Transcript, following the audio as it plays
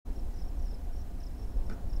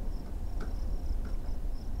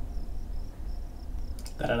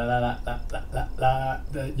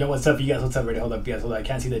Yo, what's up, you guys? What's up, ready? Hold up, you guys. Hold up. I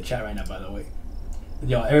can't see the chat right now, by the way.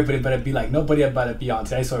 Yo, everybody better be like, nobody better be on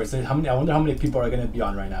today. Sorry, how many? I wonder how many people are gonna be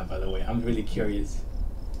on right now. By the way, I'm really curious.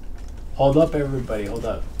 Hold up, everybody. Hold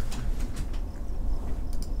up.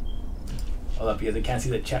 Hold up, because I can't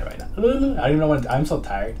see the chat right now. I don't even know when. I'm so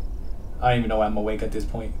tired. I don't even know why I'm awake at this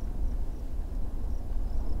point.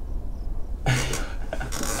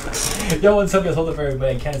 Yo, what's up, guys? Hold up,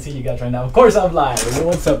 everybody. I can't see you guys right now. Of course, I'm live. Yo,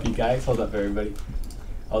 what's up, you guys? Hold up, everybody.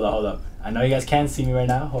 Hold up, hold up. I know you guys can't see me right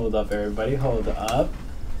now. Hold up, everybody. Hold up.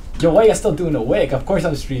 Yo, why you guys still doing awake? Of course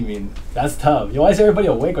I'm streaming. That's tough. Yo, why is everybody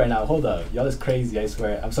awake right now? Hold up. Y'all is crazy, I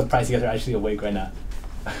swear. I'm surprised you guys are actually awake right now.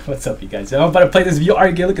 What's up, you guys? Yo, I'm about to play this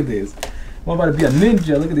VR game. Look at this. I'm about to be a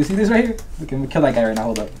ninja. Look at this. See this right here? Look, I'm gonna kill that guy right now.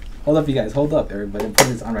 Hold up. Hold up, you guys. Hold up, everybody. I'm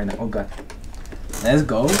putting this on right now. Oh, God. Let's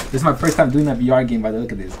go. This is my first time doing that VR game, by the way.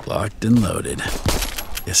 Look at this. Locked and loaded.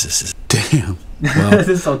 Yes, this is... Damn. Well, this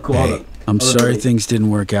is so cool. Hey, I'm sorry things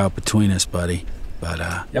didn't work out between us, buddy. But,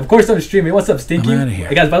 yeah, of course I'm streaming. What's up, Stinky? I'm out of here.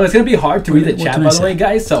 Hey, guys, by the way, it's going to be hard to read the chat, by the way,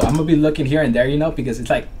 guys. So I'm going to be looking here and there, you know, because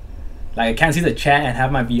it's like I can't see the chat and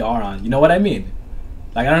have my VR on. You know what I mean?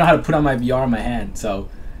 Like, I don't know how to put on my VR on my hand, so...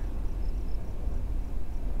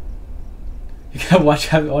 You gotta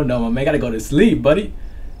watch out. Oh, no, man. I gotta go to sleep, buddy.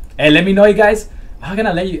 Hey, let me know, you guys. How can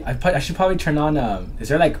I let you? I should probably turn on. Is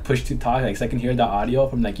there like push to talk, like so I can hear the audio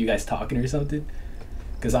from like you guys talking or something?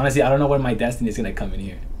 Because honestly, I don't know when my destiny is gonna come in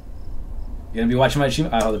here. You're gonna be watching my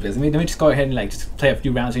stream. Hold up, let me just go ahead and like just play a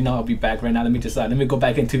few rounds. You know, I'll be back right now. Let me just let me go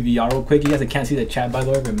back into VR real quick. You guys, I can't see the chat, by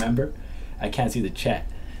the way. Remember, I can't see the chat,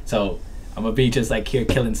 so I'm gonna be just like here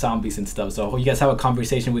killing zombies and stuff. So you guys have a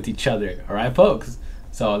conversation with each other, all right, folks?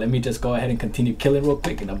 So let me just go ahead and continue killing real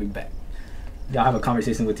quick, and I'll be back. Y'all have a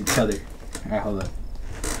conversation with each other. All right, hold up.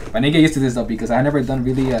 I need to get used to this though because I never done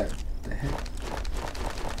really. The heck?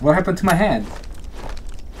 What happened to my hand?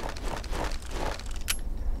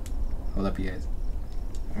 Hold up, you guys.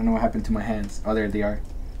 I don't know what happened to my hands. Oh, there they are.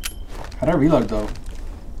 How do I reload though?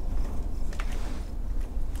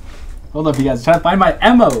 Hold up, you guys. Try to find my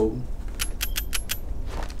ammo.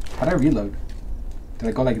 How do I reload? Did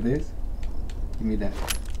I go like this? Give me that.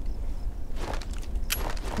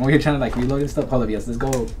 I'm over here trying to like reload and stuff. Hold up, yes. Let's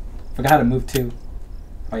go. Forgot how to move too.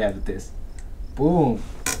 Oh yeah, with this. Boom.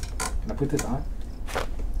 Can I put this on?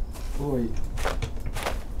 Boy.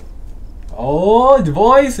 Oh, the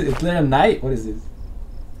boys! It's late at night. What is this?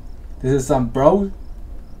 This is some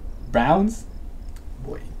Browns.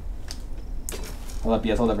 Boy. Hold up,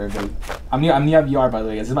 yes. Hold up, everybody. I'm new VR, by the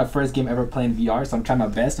way. This is my first game ever playing VR, so I'm trying my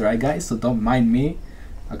best. All right, guys. So don't mind me.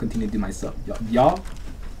 I'll continue to do myself. Y'all.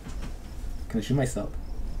 Can I shoot myself?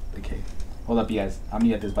 Okay. Hold up, you guys. I'm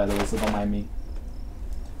new at this, by the way, so don't mind me.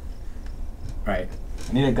 Alright.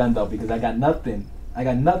 I need a gun, though, because I got nothing. I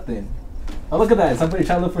got nothing. Oh, look at that. Somebody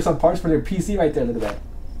trying to look for some parts for their PC right there. Look at that.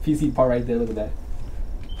 PC part right there. Look at that.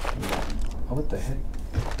 Oh, what the heck?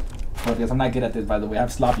 Oh, because I'm not good at this, by the way. I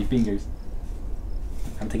have sloppy fingers.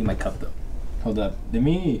 I'm taking my cup, though. Hold up. Let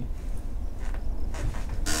me...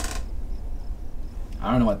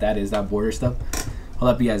 I don't know what that is. That border stuff.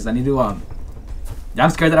 Hold up, you guys. I need to... I'm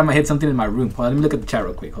scared that I'm gonna hit something in my room. Hold on, let me look at the chat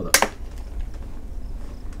real quick. Hold up.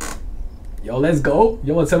 Yo, let's go.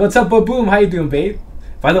 Yo, what's up? What's up, Boom? How you doing, babe?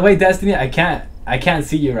 By the way, Destiny, I can't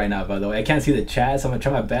see you right now, by the way. I can't see the chat, so I'm gonna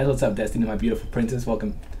try my best. What's up, Destiny, my beautiful princess?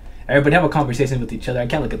 Welcome. Everybody have a conversation with each other. I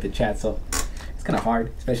can't look at the chat, so it's kind of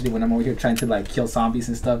hard, especially when I'm over here trying to like kill zombies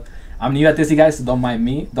and stuff. I'm new at this, you guys, so don't mind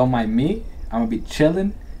me. Don't mind me. I'm gonna be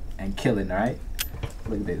chilling and killing, all right?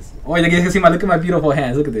 Look at this. Oh, you guys can see look at my beautiful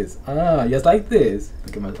hands. Look at this. Ah, just like this.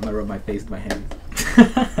 Look at I'm gonna rub my face with my hands.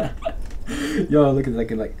 Yo, look at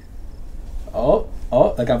like oh,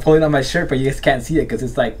 like I'm pulling on my shirt, but you guys can't see it because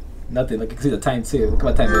it's like nothing. Like you can see the time too. Look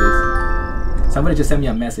what time it is. Somebody just sent me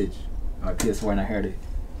a message on my PS4 and I heard it.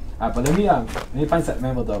 Alright, but let me find some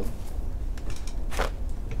memo though.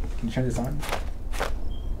 Can you turn this on?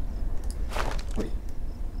 Wait.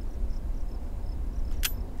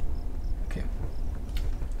 Okay.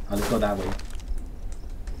 Let's go that way.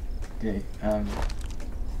 Okay.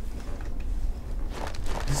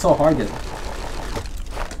 This is so hard, guys.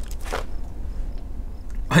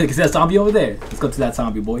 Oh, you can see that zombie over there. Let's go to that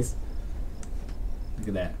zombie, boys. Look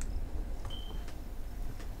at that.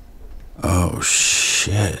 Oh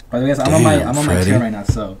shit. By the way, guys, I'm on my chair right now,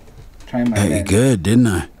 so trying my best. Hey, good, didn't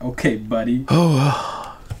I? Okay, buddy.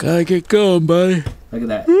 Oh, gotta get going, buddy. Look at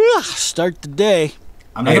that. Start the day.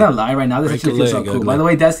 I'm not gonna lie right now. This actually feels so cool. By the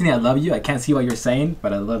way, Destiny, I love you. I can't see what you're saying,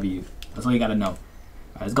 but I love you. That's all you gotta know.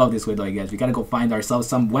 Alright, let's go this way, though, you guys. We gotta go find ourselves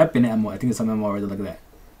some weapon ammo. I think there's some ammo over there. Look at that.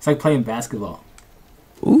 It's like playing basketball.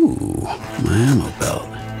 Ooh, my ammo belt.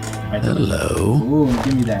 Right there. Hello. Ooh,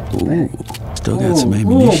 give me that. Ooh, still got some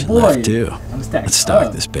ammunition left too. I'm stacked Let's stock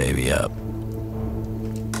up. this baby up.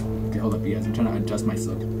 Okay, hold up, guys. I'm trying to adjust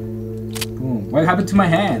myself. Boom. What happened to my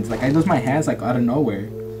hands? Like I lose my hands like out of nowhere.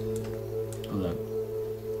 Hold up.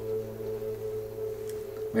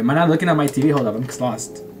 Wait, am I not looking at my TV? Hold up, I'm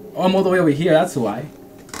lost. Oh, I'm all the way over here. That's why.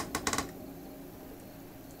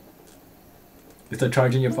 You still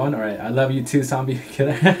charging your phone? Alright, I love you too, zombie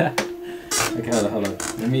killer. Okay, hold on.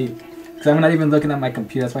 Let me... Because I'm not even looking at my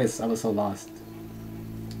computer. That's why I was so lost.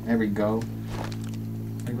 There we go.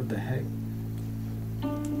 Like, what the heck?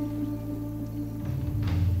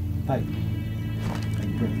 Like...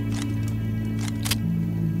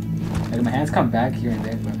 Like, my hands come back here and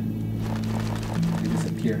there, but... They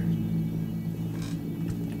disappear.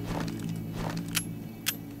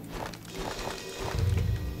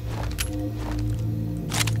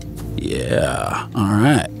 Yeah. All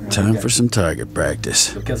right. Time for some target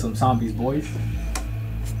practice. Go kill some zombies, boys.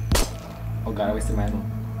 Oh god, I wasted my ammo.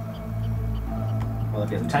 Hold up,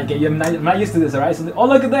 guys. I'm trying to get you. I'm not used to this, alright? So, oh,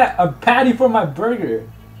 look at that! A patty for my burger!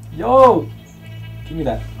 Yo! Give me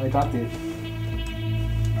that. Oh, I dropped it.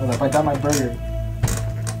 Hold up, I got my burger.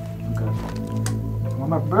 Okay. I want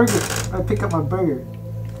my burger. I pick up my burger.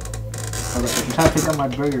 Hold up, I'm trying to pick up my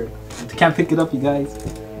burger. I can't pick it up, you guys.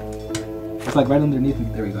 It's like right underneath me.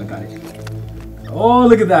 There we go, I got it. Oh,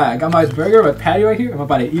 look at that. I got my burger, my patty right here. I'm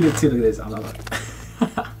about to eat it too. Look at this. I love it.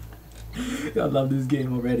 I love this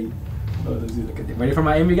game already. Oh, let's see. Look at it. Ready for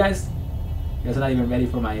my aim, you guys? You guys are not even ready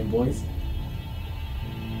for my aim, boys.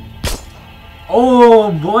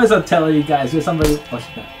 Oh, boys, I'm telling you guys. There's somebody. Oh,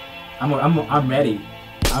 shit. I'm ready.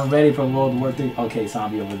 I'm ready for World War III. Okay,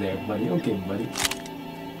 zombie over there, buddy. Okay, buddy.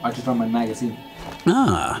 Watch it from my magazine.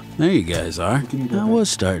 Ah, there you guys are. I was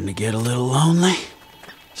starting to get a little lonely.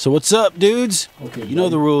 So what's up, dudes? Okay, you know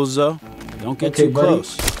the rules, though. Don't get too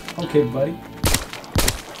close. Okay, buddy.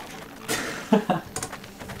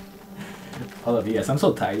 Hold up, yes. I'm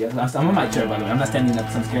so tired. Yes. I'm on my chair, by the way. I'm not standing up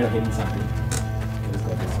because I'm scared of hitting something. Okay, let's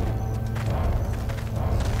go this way.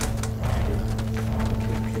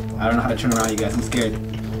 Okay. I don't know how to turn around, you guys. I'm scared.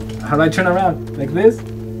 How do I turn around? Like this?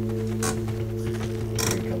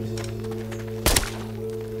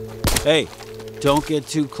 Hey, don't get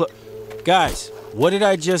too close. Guys, what did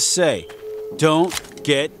I just say? Don't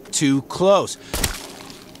get too close.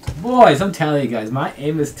 Boys, I'm telling you guys, my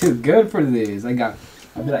aim is too good for this.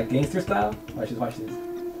 I'll be like gangster style. Watch this, watch this.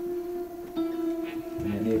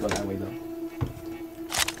 Man, I need to go that way though.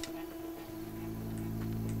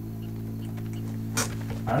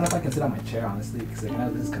 I don't know if I can sit on my chair, honestly, because I can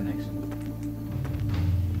have this connection.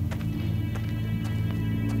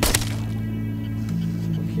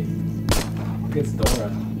 It's Dora.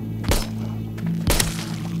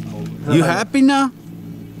 Oh, you happy now?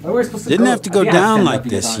 Where we're supposed to Didn't go? have to go down like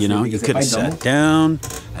this, honestly, you know. You could have sat down,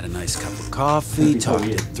 had a nice cup of coffee, talked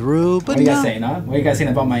it through, but what are you guys saying, huh? What are you guys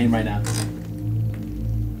saying about my aim right now?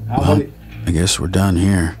 Well, I guess we're done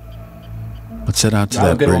here. Let's head out to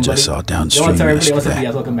that bridge I saw downstream yesterday.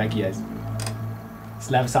 Welcome back, you guys.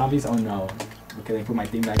 Slap zombies? Oh no. Okay, let me put my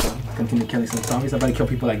thing back on. Continue killing some zombies. I'm about to kill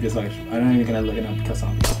people like this. Like, I'm not even gonna look at them kill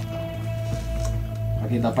zombies.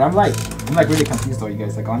 Okay, but I'm like really confused though, you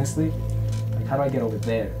guys. Like honestly, like how do I get over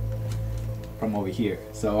there from over here?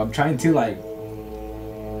 So I'm trying to like,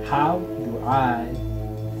 how do I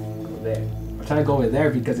go there? I'm trying to go over there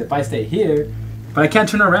because if I stay here, but I can't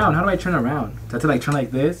turn around. How do I turn around? Do I have to like turn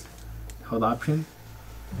like this? Hold option?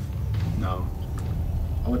 No.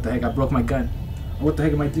 Oh, what the heck? I broke my gun. Oh, what the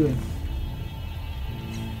heck am I doing?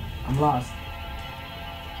 I'm lost.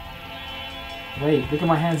 Wait, look at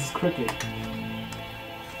my hands. It's crooked.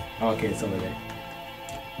 Oh, okay, it's over there.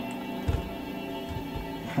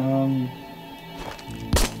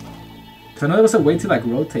 So I know there was a way to like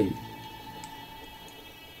rotate.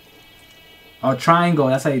 Oh, triangle.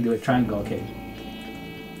 That's how you do it. Triangle. Okay.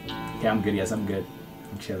 Okay, I'm good. Yes, I'm good.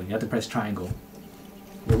 I'm chilling. You have to press triangle.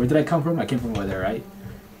 Wait, where did I come from? I came from over there, right?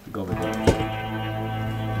 Go over there.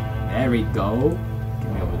 There we go.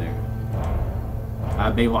 Get me over there.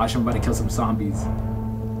 Baywatch, I'm about to kill some zombies.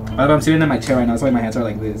 I'm sitting in my chair right now. That's why my hands are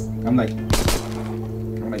like this. I'm like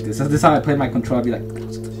this. This is how I play my controller. I'll be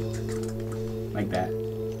like that.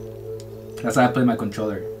 That's how I play my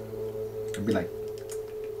controller. I'll be like,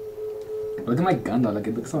 look at my gun though. Like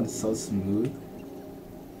it looks so smooth.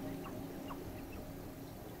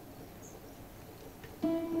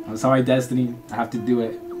 I'm sorry, Destiny. I have to do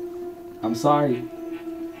it. I'm sorry.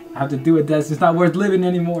 I have to do it, Destiny. It's not worth living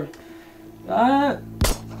anymore. Ah.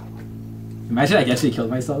 Imagine I actually killed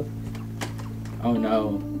myself. Oh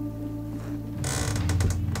no.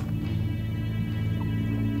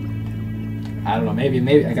 I don't know. Maybe.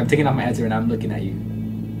 Like, I'm taking off my headset and I'm looking at you.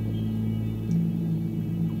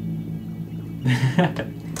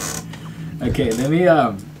 Okay, let me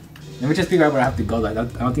just figure out where I have to go. Like, I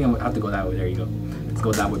don't think I have to go that way. There you go. Let's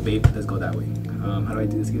go that way, babe. Let's go that way. How do I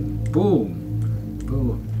do this again? Boom,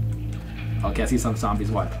 boom. Okay, I see some zombies.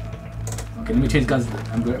 What? Okay, let me change guns.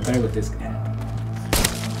 I'm better with this.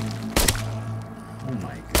 Oh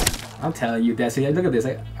my god! I'm telling you, Destiny. Look at this.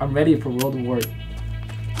 I'm ready for World War 3.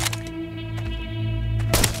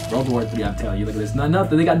 I'm telling you. Look at this.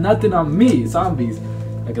 Nothing. They got nothing on me. Zombies.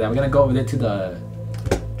 Look at that. We're gonna go over there to the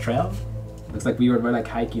trail. Looks like we were like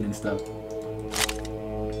hiking and stuff.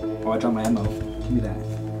 Oh, I dropped my ammo. Give me that.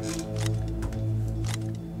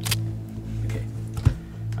 Okay.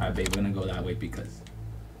 Alright, babe, we're gonna go that way because.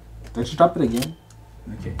 Did I just drop it again?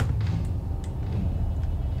 Okay.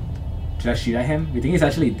 Should I shoot at him? We think he's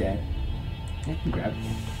actually dead. I can grab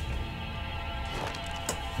him.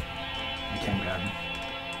 I can't grab him.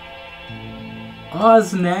 Oh,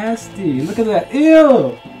 it's nasty. Look at that.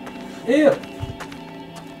 Ew! Ew!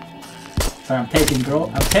 Sorry, I'm taking,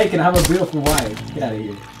 girl. I'm taking. I have a beautiful wife. Get out of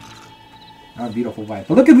here. I have a beautiful wife.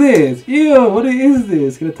 But look at this. Ew, what is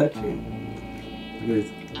this? Gonna touch it. Look at this.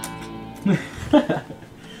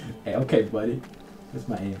 Hey, okay, buddy. Where's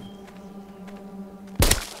my aim?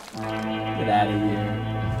 Get out of here.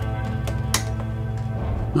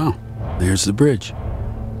 Oh, there's the bridge.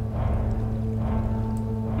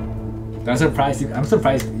 I'm surprised. I'm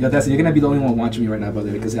surprised. Yo, that's you're gonna be the only one watching me right now,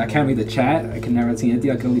 brother, because I can't read the chat. I can never see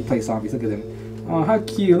anything. I can only play zombies. Look at him. Oh, how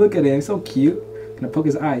cute! Look at him. So cute. Gonna poke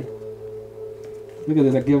his eye. Look at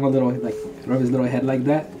this. I give him a little, like, rub his little head like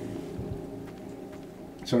that.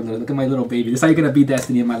 Sure. Look at my little baby. This is how you're gonna be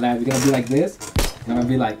Destiny in my lab. You're gonna be like this. And I'm gonna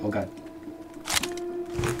be like, oh god.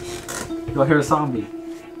 Go hear a zombie.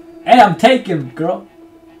 Hey, I'm taking, girl.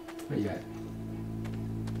 Where you at?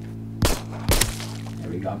 There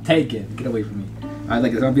we go. I'm taking. Get away from me. I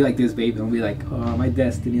like this. I'll be like this, baby. I'll be like, oh, my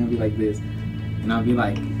Destiny. I'll be like this, and I'll be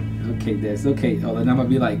like, okay, this, okay. Oh, then I'm gonna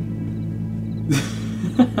be like,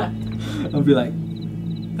 I'll be like,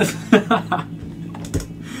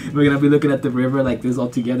 we're gonna be looking at the river like this all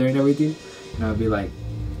together and everything, and I'll be like,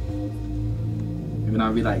 and then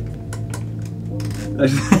I'll be like,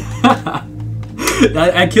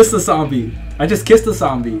 I kissed the zombie. I just kissed the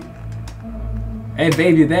zombie. Hey,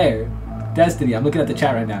 baby, there. Destiny, I'm looking at the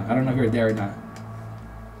chat right now. I don't know if you're there or not.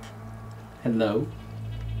 Hello.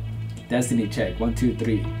 Destiny check. 1, 2,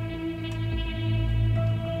 3.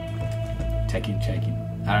 Checking.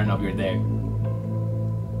 I don't know if you're there.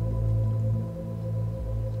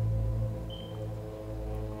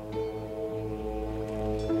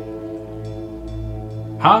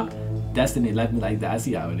 Huh? Destiny left me like that. I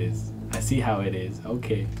see how it is.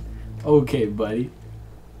 Okay. Okay, buddy.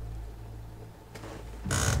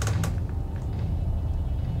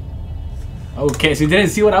 Okay, so you didn't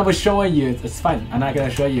see what I was showing you. It's fine. I'm not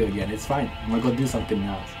gonna show you again. It's fine. I'm gonna go do something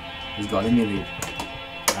else. Let's go. Let me leave.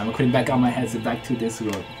 I'm putting back on my headset back to this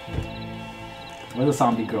road. Where the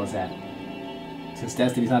zombie girls at? Since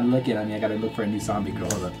Destiny's not looking at me, I gotta look for a new zombie girl.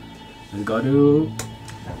 Hold up. Let's go to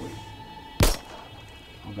that way.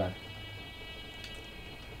 Oh god.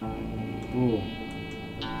 Ooh.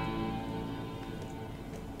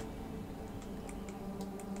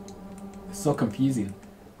 It's so confusing.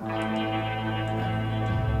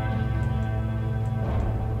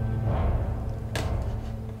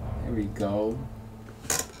 There we go.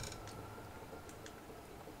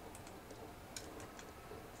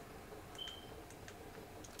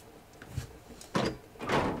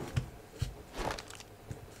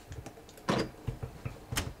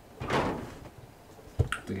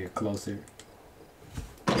 To get closer.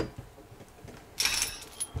 You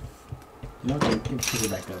know, can push it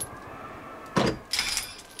back up.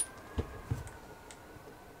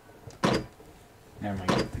 Never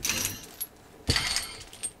mind.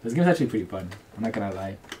 This game's actually pretty fun. I'm not gonna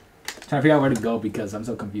lie. I'm trying to figure out where to go because I'm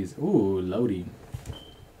so confused. Ooh, loading.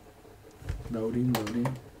 Loading.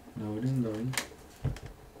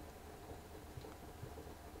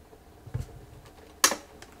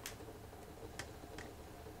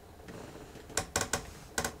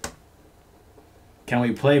 Can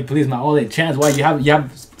we play, please? My only chance. Why you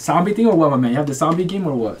have zombie thing or what, my man? You have the zombie game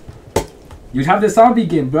or what? You have the zombie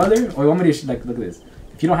game, brother. Or you want me to like look at this?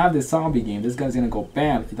 If you don't have this zombie game, this guy's gonna go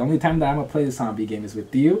bam. The only time that I'm gonna play the zombie game is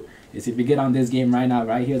with you. Is if we get on this game right now,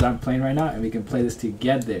 right here that I'm playing right now, and we can play this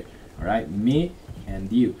together. All right, me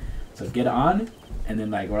and you. So get on, and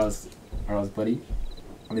then like, or else, buddy.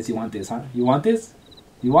 Unless you want this, huh? You want this?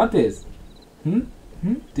 You want this? Do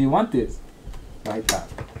you want this? Right back.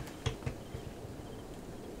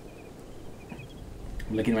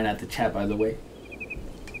 I'm looking right at the chat, by the way.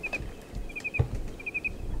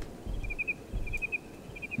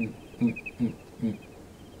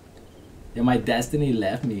 Yeah, my destiny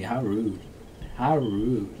left me. How rude. How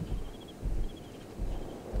rude.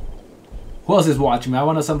 Who else is watching me? I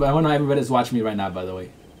want to know everybody's watching me right now, by the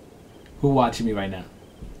way. Who watching me right now?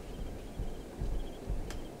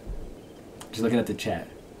 Just looking at the chat.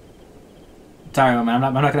 Sorry, man.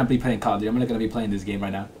 I'm not gonna be playing Call of Duty. I'm not gonna be playing this game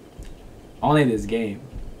right now. Only this game.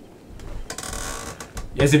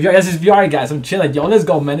 Yes, if it's VR, guys. I'm chilling. Yo, let's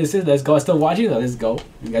go, man. Let's go. Still watching though. Let's go.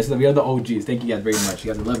 You guys, we are the OGs. Thank you guys very much.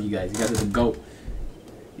 You guys, I love you guys. You guys are the GOAT.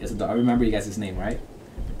 Yes, I remember you guys' name, right?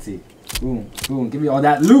 Let's see. Boom, boom. Give me all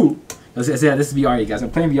that loot. Let's see. Yeah, this is VR, you guys. I'm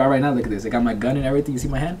playing VR right now. Look at this. I got my gun and everything. You see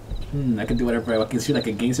my hand? I can do whatever I can. Shoot like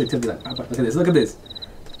a gangster too. Like, look at this. Look at this.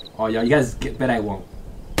 Oh, y'all, you guys bet I won't.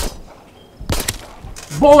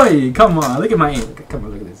 Boy, come on. Look at my aim. Come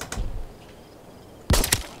on, look at this.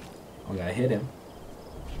 Oh, yeah, I hit him.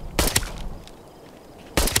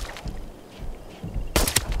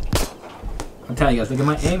 I'm telling you guys, look at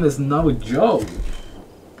my aim. Is no joke.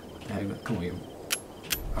 Come on here.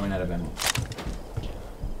 I ran out of ammo.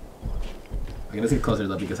 Okay, let's get closer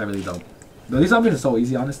though because I really don't. No, these zombies are so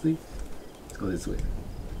easy, honestly. Let's go this way.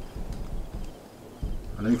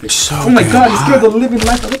 Oh, let me fix. So oh my god, you scared the living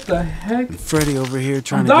life. What the heck? Freddy over here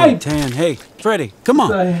trying to get a tan. Hey, Freddy, come on.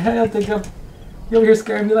 What the hell? You over here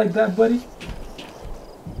scaring me like that, buddy?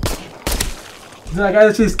 That guy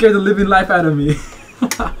actually scared the living life out of me.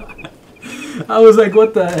 I was like,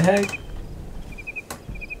 what the heck?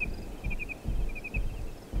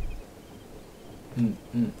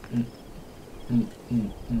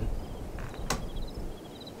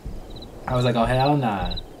 I was like, oh hell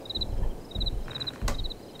nah.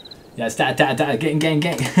 Yeah, stat, gang.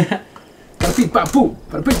 Bada beep, bada boop.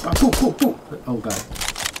 Bada beep, bada boop, boop, boop. Oh god.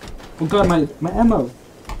 Oh god, my ammo.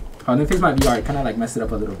 Oh, let me fix my VR. It kind of like messed it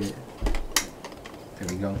up a little bit. There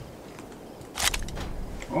we go.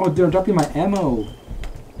 Oh, dude, I'm dropping my ammo.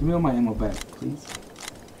 Give me all my ammo back, please.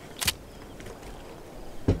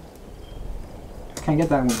 Can't get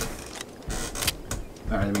that one.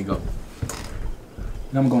 Alright, there we go.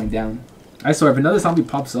 Now I'm going down. I swear, if another zombie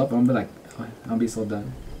pops up, I'm gonna be like, oh, I'll be so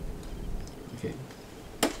done. Okay.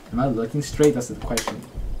 Am I looking straight? That's the question.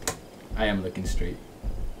 I am looking straight.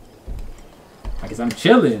 I guess I'm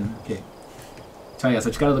chilling. Okay. So yeah, so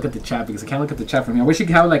you gotta look at the chat because I can't look at the chat from here. I wish you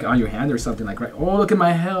could have it like on your hand or something like right. Oh, look at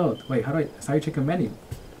my health. Wait, how do I? That's how you check a menu.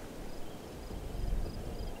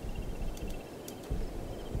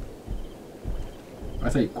 I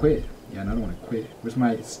thought you quit. Yeah, no, I don't want to quit. Where's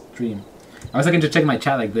my stream? I was looking to check my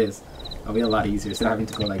chat like this. It'll be a lot easier instead of having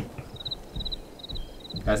to go like.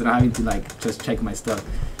 Instead of having to like just check my stuff.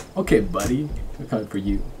 Okay, buddy. We're coming for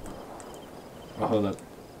you. Oh, hold up.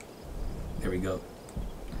 There we go.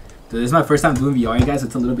 So this is my first time doing VR, you guys.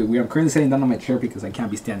 It's a little bit weird. I'm currently sitting down on my chair because I can't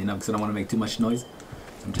be standing up because I don't want to make too much noise. So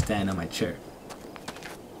I'm just standing on my chair.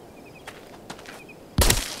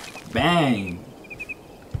 Bang!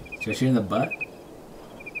 Should I shoot in the butt?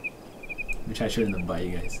 Let me try to shoot in the butt,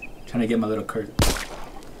 you guys. I'm trying to get my little curse.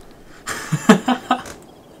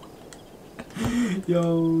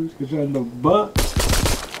 Yo, should I shoot in the butt?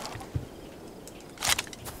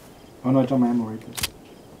 Oh no, I dropped my ammo right there.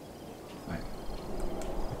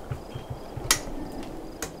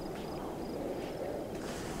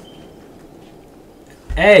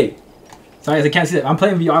 Hey! Sorry, I can't see that. I'm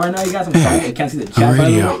playing VR right now, you guys. I'm sorry, I can't see the chat, by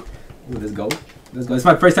the way. Ooh, let's go. Let's go. It's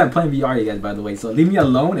my first time playing VR, you guys, by the way. So leave me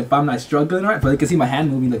alone if I'm not struggling, alright? But you can see my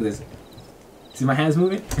hand moving. Look at this. See my hands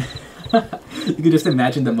moving? You can just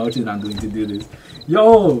imagine the motion I'm doing to do this.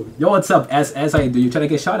 Yo, what's up, SS? How you do? You trying to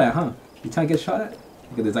get shot at, huh? You trying to get shot at?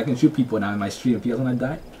 Look at this. I can shoot people now in my stream. If you guys want to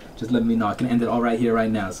die, just let me know. I can end it all right here,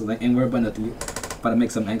 right now. So, and we're about to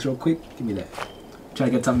make some eggs real quick. Give me that. Try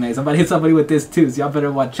to get some eggs. I'm about to hit somebody with this too, so y'all better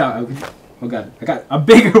watch out. Oh god, I got a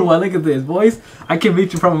bigger one. Look at this, boys. I can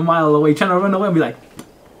reach you from a mile away. Trying to run away and be like,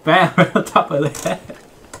 bam, right on top of the head.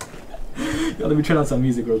 Yo, let me turn on some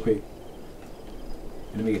music real quick.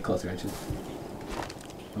 Let me get closer, actually.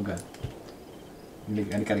 Oh god.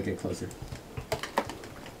 I gotta get closer.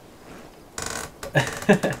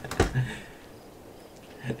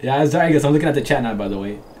 Yeah, I'm sorry, guys. I'm looking at the chat now, by the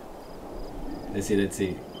way. Let's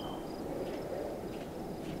see.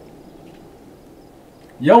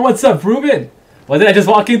 Yo, what's up, Ruben? Well, did I just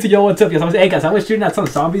walk into yo, what's up? Yes, I was, hey guys, I was shooting at some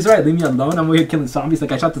zombies, right? Leave me alone. I'm over here killing zombies.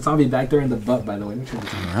 Like I shot the zombie back there in the butt, by the way.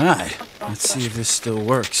 Alright, let's see if this still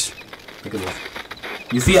works. Look at this.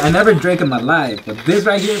 You see, I never drank in my life, but this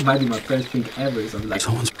right here might be my first drink ever. So I'm like,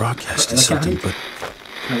 someone's broadcasting something, but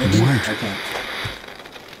I can't.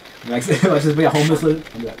 Like, let's just be a homeless little.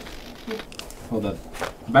 Hold up.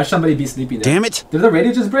 I bet somebody be sleepy there. Damn it! Did the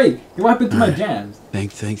radio just break? What happened to my jams?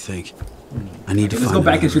 Think. I need to Let's find go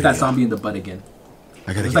back and shoot that radio. zombie in the butt again.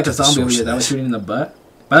 I gotta There's get like to a the zombie over source here of that was this. shooting in the butt.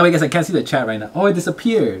 By the way, guys, I can't see the chat right now. Oh, it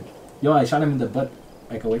disappeared. Yo, I shot him in the butt.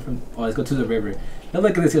 Like away from... Oh, let's go to the river. Now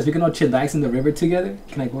look at this, guys. We can all chillax in the river together.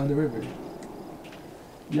 Can I go in the river?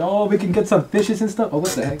 Yo, we can get some fishes and stuff. Oh,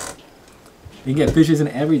 what the heck? We can get fishes and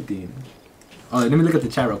everything. Oh, let me look at the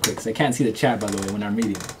chat real quick, because I can't see the chat, by the way, when I'm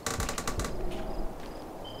reading.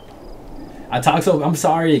 I talk so... I'm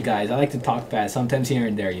sorry, guys. I like to talk fast. Sometimes here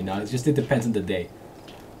and there, you know. It depends on the day.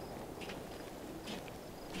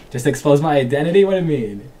 Just expose my identity? What do you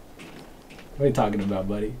mean? What are you talking about,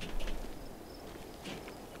 buddy?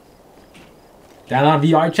 Download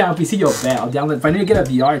VR chat on PC? Yo, bet. I'll download... If I need to get a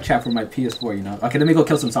VR chat for my PS4, you know. Okay, let me go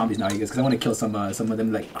kill some zombies now, you guys, because I want to kill some of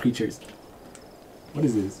them, like, creatures. What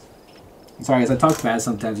is this? I'm sorry, guys. I talk fast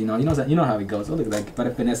sometimes, you know. You know how it goes. Oh, look at that.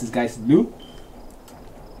 Better finesse this guy's loot.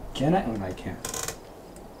 Can I? Oh, no, I can't.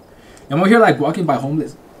 I'm over here, like, walking by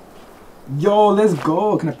homeless. Yo, let's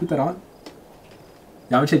go. Can I put that on?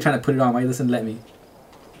 Yeah, I'm actually trying to put it on. Why you doesn't let me?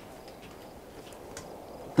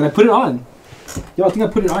 Did I put it on? Yo, I think I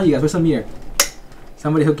put it on, you guys. Where's the mirror?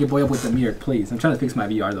 Somebody hook your boy up with the mirror, please. I'm trying to fix my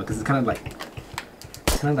VR, though, because it's kind of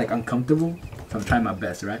like uncomfortable. So I'm trying my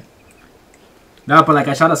best, right? No, but like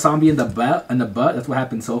I shot a zombie in the butt. That's what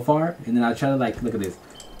happened so far. And then I try to like look at this.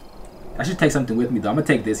 I should take something with me though. I'm gonna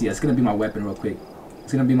take this. Yeah, it's gonna be my weapon real quick.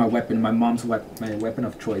 It's gonna be my weapon, my mom's my weapon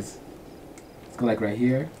of choice. Let's go like right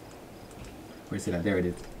here. Where's it at? There it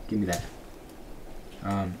is. Give me that.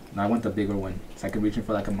 Now I want the bigger one, so I can reach it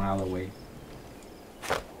for like a mile away.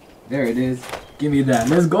 There it is. Give me that.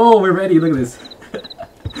 Let's go. We're ready. Look at this.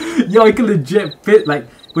 Yo, you can legit fit like.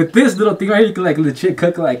 With this little thing right here, you can like legit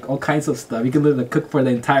cook like all kinds of stuff. You can literally cook for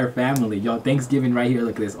the entire family. Yo, Thanksgiving right here.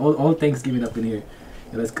 Look at this. All Thanksgiving up in here.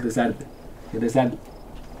 Yo, let's add. Yeah, let's add.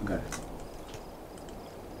 Okay.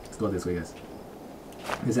 Let's go this way, guys.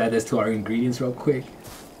 Let's add this to our ingredients real quick.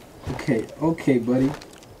 Okay, buddy.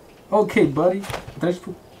 Okay, buddy. Did I just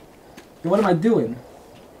put... Yo, what am I doing?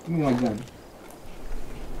 Give me my gun.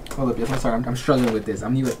 Hold up, yes, I'm sorry. I'm struggling with this.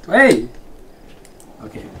 I'm new. Hey.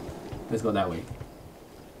 Okay, let's go that way.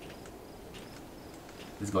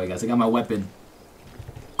 Let's go, guys. I got my weapon.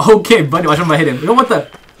 Okay, buddy. Watch out, I hit him. You know what the?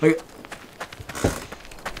 Like,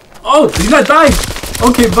 oh, he's not dying.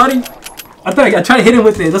 Okay, buddy. I thought I tried to hit him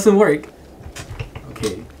with it. It doesn't work.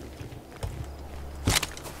 Okay.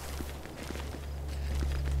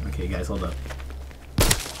 Okay, guys, hold up.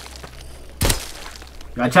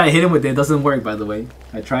 I tried to hit him with it. It doesn't work, by the way.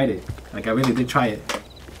 I tried it. Like, I really did try it.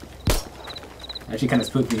 Actually, kind of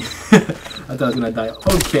spooked me. I thought I was gonna die.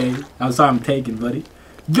 Okay. I'm sorry I'm taking, buddy.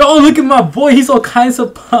 Yo, look at my boy. He's all kinds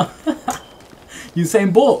of pumped.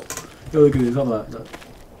 Usain Bolt. Yo, look at this. Hold on.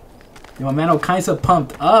 Yo, my man all kinds of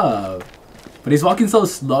pumped up. But he's walking so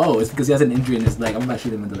slow. It's because he has an injury in his leg. I'm gonna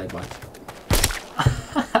shoot him in the leg. Watch.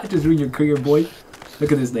 I just ruined your career, boy.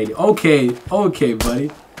 Look at this lady. Okay. Okay,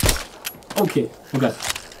 buddy. Okay. Oh, God.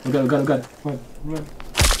 Oh, God. Oh, God. Oh, God. Run. Run.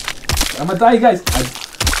 I'm gonna die, you guys.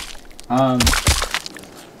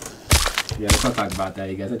 Yeah, let's not talk about that,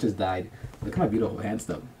 you guys. I just died. Look at my beautiful hand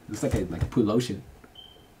stuff. Looks like I put lotion.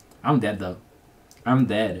 I'm dead though. I'm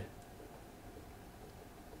dead.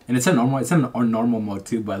 And it's in normal mode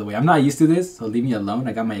too, by the way. I'm not used to this, so leave me alone.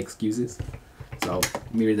 I got my excuses. So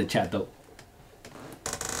let me read the chat though.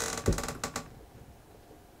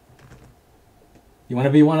 You wanna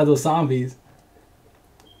be one of those zombies?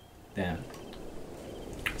 Damn.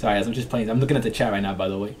 Sorry guys, I'm just playing. I'm looking at the chat right now, by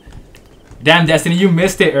the way. Damn, Destiny, you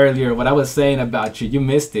missed it earlier. What I was saying about you, you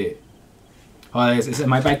missed it. Oh,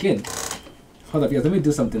 am I back in? Hold up, guys. Let me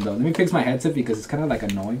do something though. Let me fix my headset because it's kind of like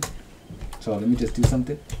annoying. So let me just do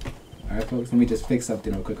something. All right, folks. Let me just fix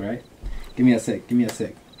something real quick. All right. Give me a sec. Give me a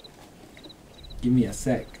sec. Give me a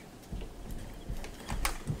sec.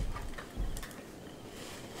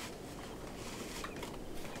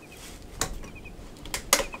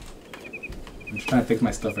 I'm just trying to fix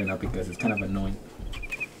my stuff right now because it's kind of annoying.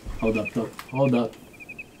 Hold up, though. Hold up.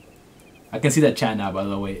 I can see that chat now, by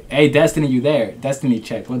the way. Hey, Destiny, you there? Destiny,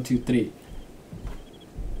 check. 1, 2, 3.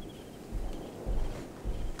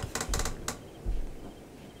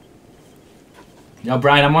 Yo,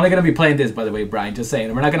 Brian, I'm only going to be playing this, by the way, Brian. Just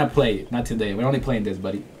saying. We're not going to play it. Not today. We're only playing this,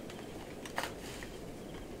 buddy.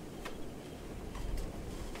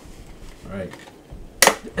 Alright.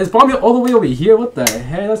 It's probably all the way over here. What the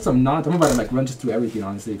heck? That's some nonsense. I'm about to, like, run just through everything,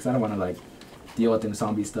 honestly, because I don't want to, like, deal with them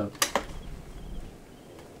zombie stuff.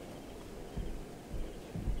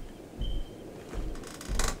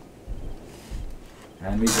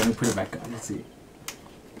 And let me put it back on. Let's see.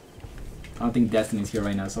 I don't think Destiny's here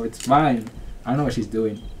right now, so it's fine. I don't know what she's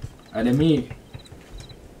doing. Alright, let me.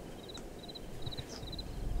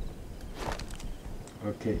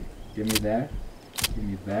 Okay, give me that. Give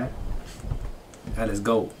me that. Alright, let's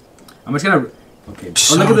go. I'm just gonna. Okay.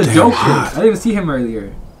 So oh, look at the Joker. hot. I didn't even see him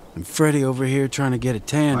earlier. And Freddy over here trying to get a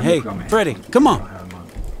tan. Oh, Hey, Freddy, come on.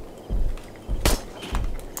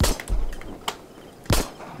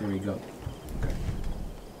 There we go. Okay.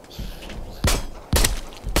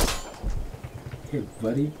 Hey,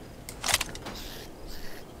 buddy.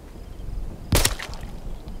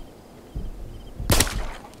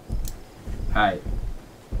 Alright.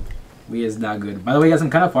 We is not good. By the way, guys, I'm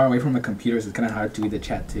kind of far away from the computer, so it's kind of hard to read the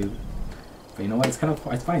chat too. But you know what? It's kind of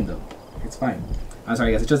it's fine though. It's fine. I'm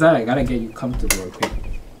sorry, guys. It's just that I gotta get you comfortable real quick.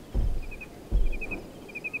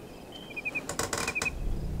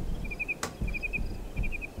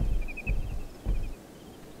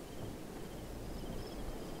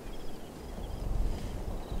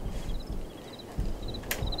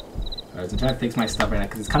 Alright, so I'm trying to fix my stuff right now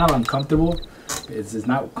because it's kind of uncomfortable. It's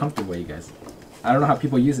not comfortable, you guys. I don't know how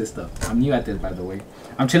people use this stuff. I'm new at this, by the way.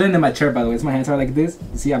 I'm chilling in my chair, by the way. My hands are like this.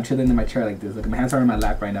 You see, I'm chilling in my chair like this. Look, my hands are in my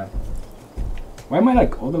lap right now. Why am I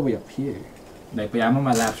like all the way up here? Like, but yeah, I'm on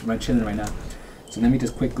my lap. I'm chilling right now. So let me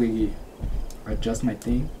just quickly adjust my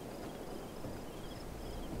thing.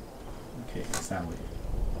 Okay, it's that way.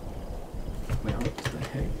 Wait, what the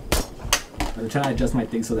heck? I'm trying to adjust my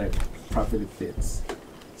thing so that it properly fits.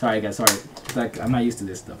 Sorry, guys. Sorry. It's like I'm not used to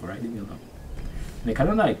this stuff. Alright, leave me alone. They kind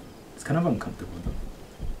of like. It's kind of uncomfortable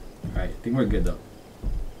though. Alright, I think we're good though.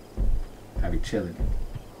 I'll be chilling.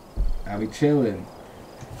 I'll be chilling.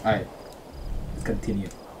 Alright, let's continue.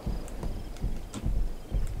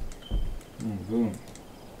 Boom, boom.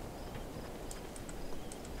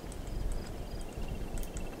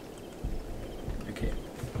 Okay.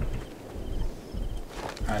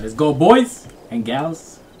 Alright, let's go, boys and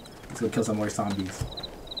gals. Let's go kill some more zombies.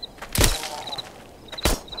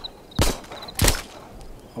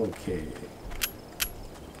 Okay.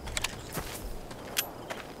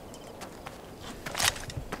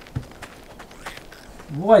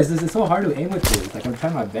 Boys, this is so hard to aim with this. Like, I'm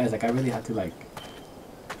trying my best. Like, I really have to, like...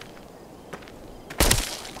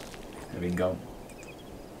 There we go.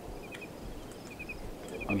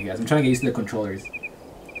 Okay, guys, I'm trying to get used to the controllers.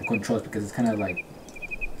 The controls, because it's kind of, like...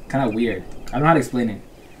 kind of weird. I don't know how to explain it.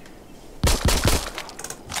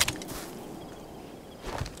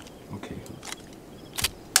 Okay.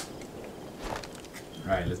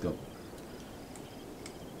 Alright, let's go.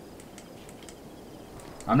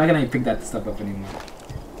 I'm not gonna pick that stuff up anymore.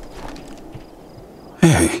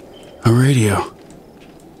 Hey, a radio.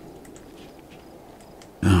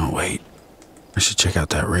 Oh, wait. I should check out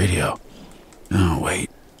that radio. Oh, wait.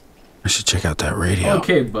 I should check out that radio.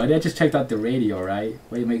 Okay, buddy. I just checked out the radio, right?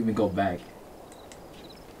 Why you making me go back?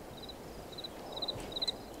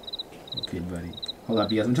 Okay, buddy. Hold up,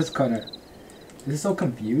 because I'm just kind of... This is so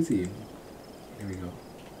confusing. Here we go.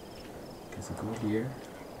 Okay, so go here.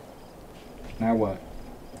 Now what?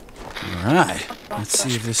 Alright. Let's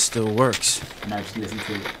see if this still works. Now just listen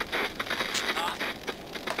to it.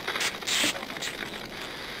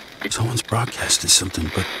 Someone's broadcasting something,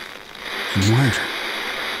 but where?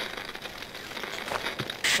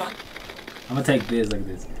 I'm gonna take this like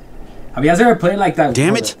this. Have you guys ever played like that?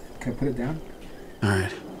 Damn it! Can I put it down?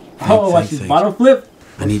 Alright. Oh, watch this bottle flip?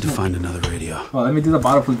 I need to find another radio. Oh, let me do the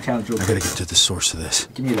bottle flip challenge real I quick. gotta get to the source of this.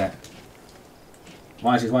 Give me that.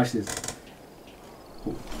 Watch this, watch this.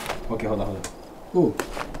 Ooh. Okay, hold on, hold on. Ooh.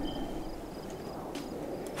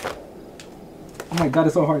 Oh my god,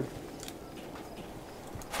 it's so hard.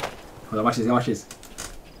 Hold on, watch this, watch this.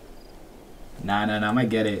 Nah, I'm gonna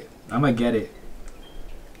get it. I'm gonna get it.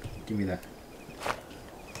 Give me that.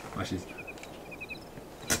 Watch this.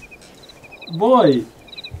 Boy!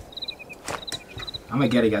 I'm gonna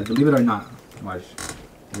get it, guys. Believe it or not. Watch.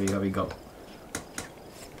 Here we go.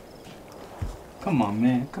 Come on,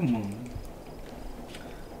 man. Come on.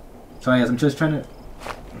 Sorry, guys. I'm just trying to...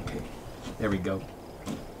 Okay. There we go.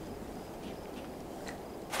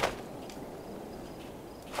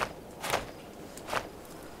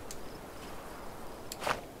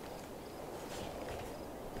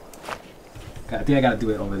 I think I gotta do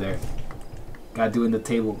it over there. Gotta do it in the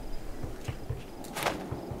table.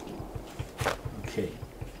 Okay.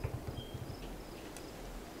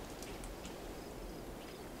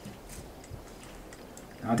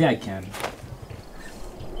 I don't think I can.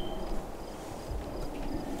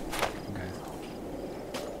 Okay.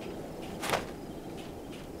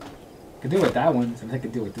 I can do it with that one. So I can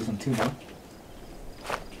do it with this one too, no?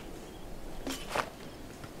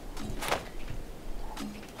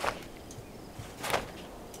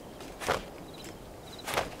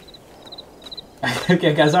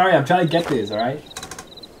 Okay, guys, alright, I'm trying to get this, alright?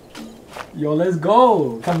 Yo, let's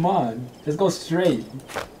go. Come on. Let's go straight.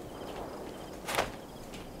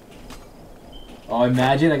 Oh,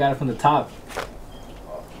 imagine I got it from the top.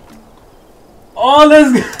 Oh,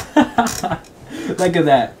 let's go. Look at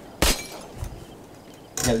that.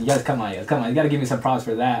 You guys, come on, guys. Come on. You gotta give me some props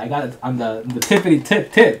for that. I got it on the tippity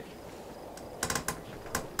tip.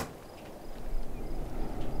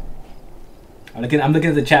 I'm looking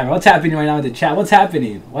at the chat. What's happening right now in the chat? What's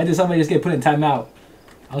happening? Why did somebody just get put in timeout?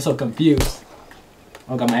 I'm so confused.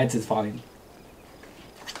 Oh god, my headset's falling.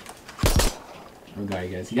 Oh god,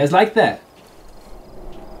 you guys like that?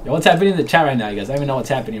 Yo, what's happening in the chat right now, you guys? I don't even know what's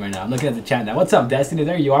happening right now. I'm looking at the chat now. What's up, Destiny?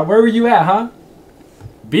 There you are. Where were you at, huh?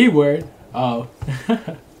 B word. Oh.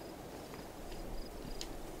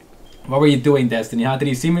 What were you doing, Destiny? Huh? Did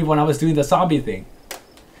you see me when I was doing the zombie thing?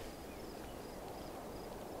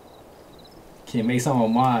 Can't make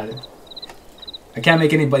someone mod. I can't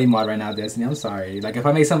make anybody mod right now, Destiny. I'm sorry. Like, if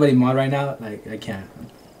I make somebody mod right now, like, I can't.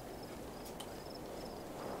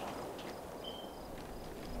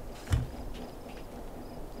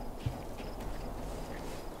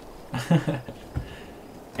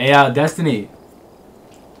 Hey, Destiny.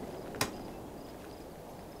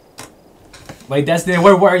 Wait, Destiny,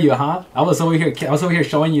 where were you, huh? I was over here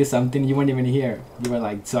showing you something. You weren't even here. You were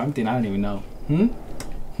like something. I don't even know.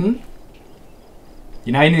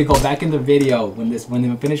 You know, I need to go back in the video when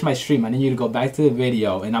I finish my stream. I need you to go back to the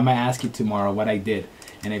video, and I'm gonna ask you tomorrow what I did.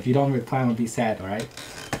 And if you don't reply, I'm gonna be sad. All right?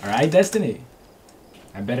 All right, Destiny.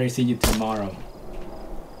 I better see you tomorrow.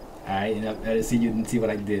 All right, and I better see you and see what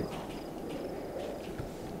I did.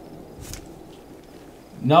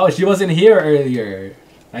 No, she wasn't here earlier.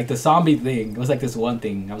 Like the zombie thing. It was like this one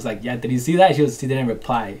thing. I was like, yeah, did you see that? She didn't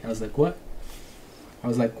reply. I was like, what? I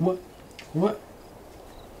was like, what? What?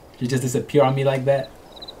 You just disappear on me like that?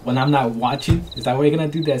 When I'm not watching? Is that what you're gonna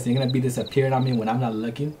do, Destiny? You're gonna be disappearing on me when I'm not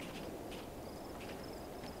looking?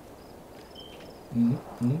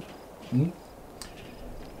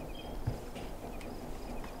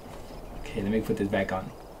 Okay, let me put this back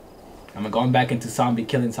on. I'm going back into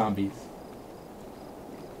killing zombies.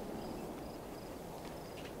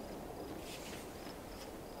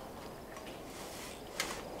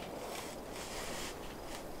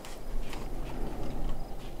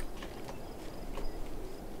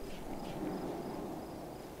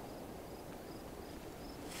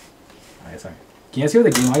 Sorry. Can you guys hear the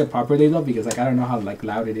game audio properly though? Because like I don't know how like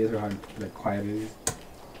loud it is or how like quiet it is.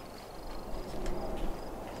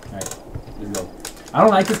 Alright, let's go. I don't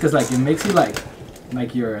like this because like it makes you like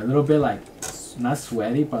you're a little bit like not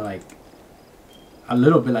sweaty but like a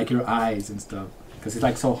little bit like your eyes and stuff because it's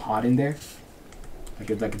like so hot in there. Like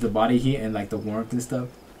it's like the body heat and like the warmth and stuff.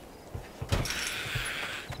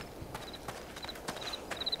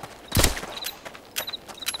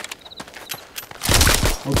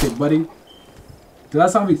 Okay, buddy. Dude, that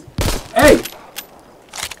zombie's... Hey!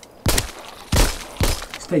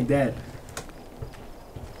 Stay dead.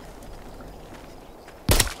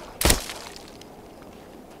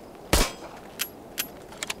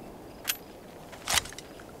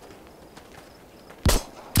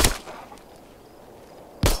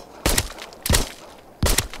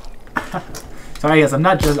 Sorry guys, I'm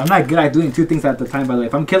not good at doing two things at the time, by the way.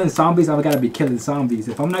 If I'm killing zombies, I gotta be killing zombies.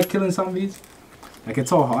 If I'm not killing zombies, like it's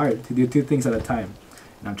so hard to do two things at a time.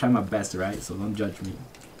 And I'm trying my best, right? So don't judge me.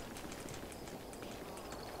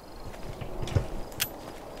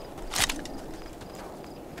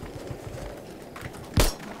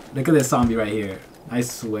 Look at this zombie right here. I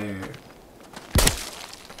swear.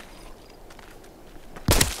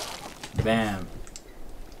 Bam.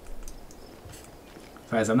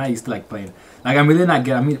 Guys, I'm not used to like playing. Like I'm really not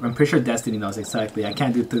good. I mean, I'm pretty sure Destiny knows exactly. I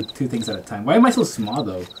can't do two things at a time. Why am I so small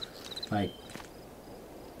though? Like,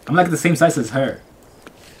 I'm like the same size as her.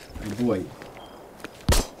 Like, boy.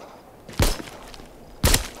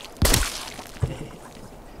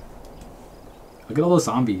 Look at all those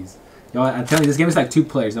zombies. Yo, I'm telling you, this game is like 2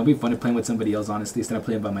 players. It'll be fun to playing with somebody else, honestly, instead of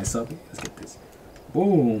playing by myself. Let's get this.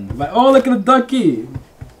 Boom. Like, oh, look at the ducky.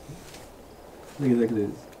 Look at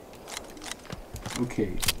this.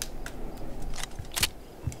 Okay.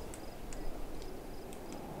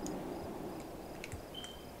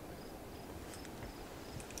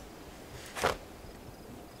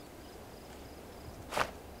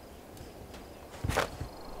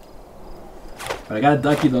 But I got a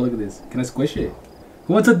ducky though, look at this. Can I squish it?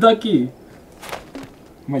 Who wants a ducky?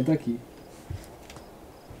 My ducky.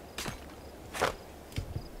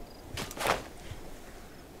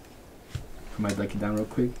 Put my ducky down real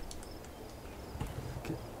quick.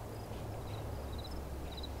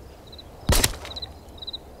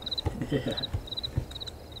 Okay.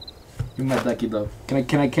 Bring my ducky though.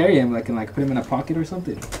 Can I carry him? Like, can like put him in a pocket or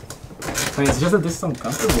something? But it's just that this is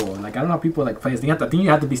uncomfortable. Like, I don't know how people like play this. I think you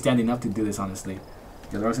have to be standing up to do this, honestly.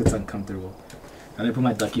 Because or else it's uncomfortable. I'm gonna put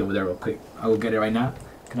my ducky over there real quick. I will get it right now.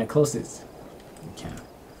 Can I close this? You can't.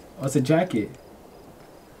 Oh, it's a jacket.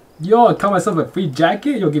 Yo, I caught myself a free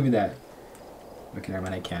jacket? Yo, give me that. Okay, never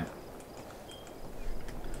mind, I can't.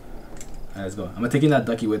 Alright, let's go. I'm gonna take in that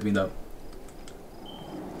ducky with me though.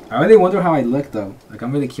 I really wonder how I look though. Like,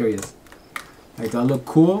 I'm really curious. Like, do I look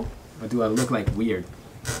cool? Or do I look like weird?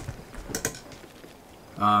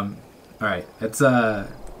 Alright, let's let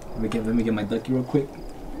me get my ducky real quick.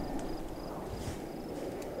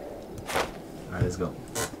 Alright, let's go.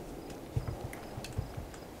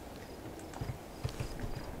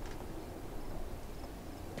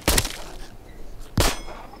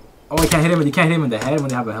 Oh, you can't hit him in the head when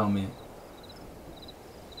they have a helmet.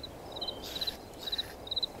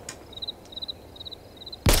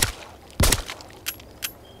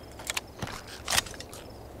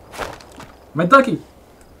 My ducky!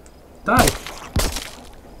 Die!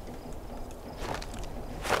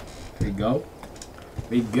 There you go.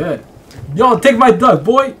 Be good. Yo, take my duck,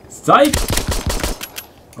 boy! Psych!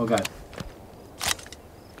 Oh god.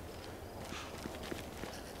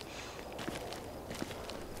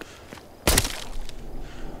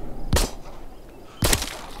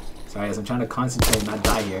 Sorry guys, I'm trying to concentrate and not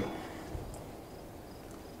die here.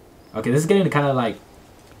 Okay, this is getting kind of like...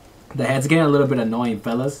 The head's getting a little bit annoying,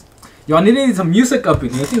 fellas. Yo, I need some music up in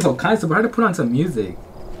here. It seems so kind of hard to put on some music.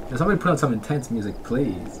 Yo, somebody put on some intense music,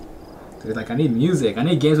 please. It's like, I need music. I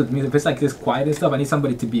need games with music. If it's like this quiet and stuff, I need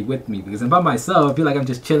somebody to be with me. Because I'm by myself. I feel like I'm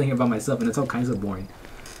just chilling here by myself, and it's all kinds of boring.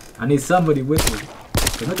 I need somebody with me.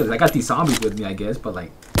 Look at this. I got these zombies with me, I guess, but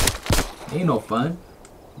like, they ain't no fun.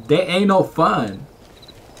 They ain't no fun.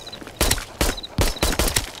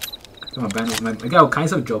 Come on, I got all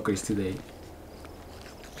kinds of jokers today.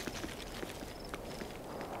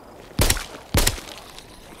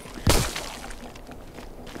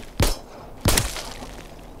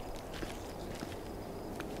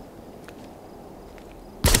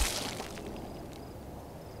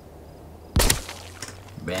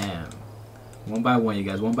 Bam. One by one, you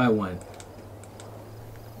guys. One by one.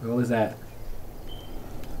 What was that?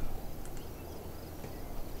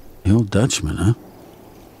 The old Dutchman, huh?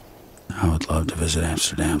 I would love to visit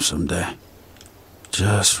Amsterdam someday.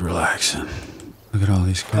 Just relaxing. Look at all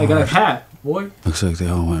these cars. Hey, I got a hat, boy. Looks like they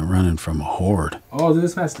all went running from a horde. Oh,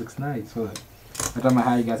 this mask looks nice. Hold on. I dropped my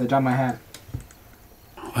hat, you guys. I dropped my hat.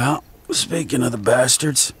 Well, speaking of the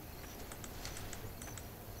bastards.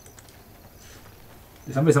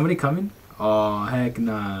 Is somebody coming? Oh, heck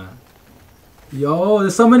nah. Yo,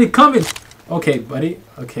 there's somebody coming. Okay, buddy.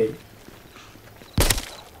 Okay.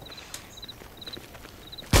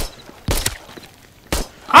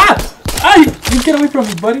 Ah! Ah! You get away from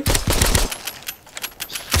me, buddy.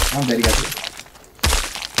 I'm dead, you guys.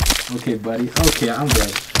 Okay, buddy. Okay, I'm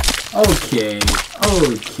dead. Okay.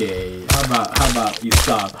 Okay. How about you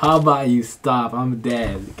stop? How about you stop? I'm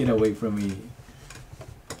dead. Get away from me.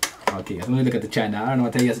 Okay, guys, let me look at the chat now. I don't know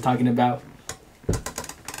what you guys are talking about.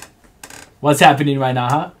 What's happening right now,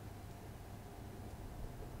 huh?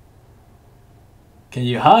 Can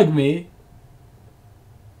you hug me?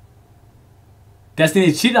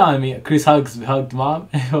 Destiny cheated on me. Chris hugged mom.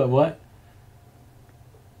 What?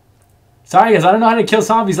 Sorry guys, I don't know how to kill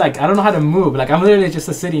zombies. Like, I don't know how to move. Like, I'm literally just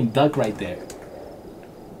a sitting duck right there.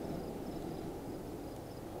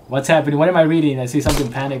 What's happening? What am I reading? I see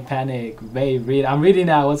something. Panic. Babe, read. I'm reading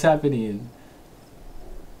now. What's happening?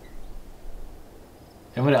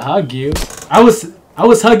 I'm gonna hug you. I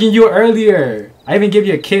was hugging you earlier. I even gave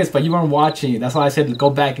you a kiss, but you weren't watching. That's why I said go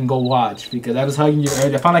back and go watch, because I was hugging you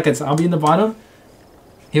earlier. I found like a zombie in the bottom.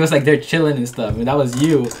 He was like there chilling and stuff, and that was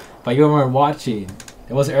you, but you weren't watching.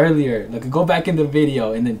 It was earlier. Look, go back in the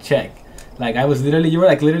video and then check. Like, I was literally, you were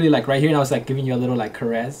like literally like right here, and I was like giving you a little like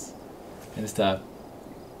caress and stuff.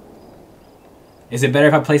 Is it better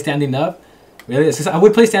if I play standing up? Really? It's just, I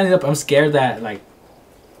would play standing up. I'm scared that, like,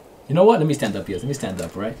 you know what? Let me stand up, yes. Let me stand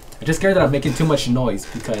up, right? I'm just scared that I'm making too much noise,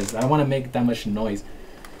 because I don't want to make that much noise.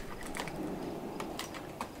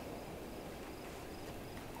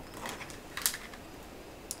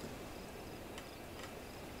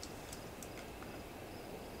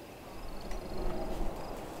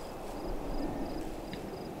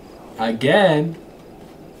 Again.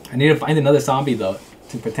 I need to find another zombie, though,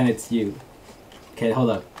 to pretend it's you. Okay,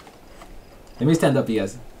 hold up. Let me stand up, you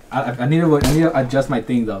guys. I need to adjust my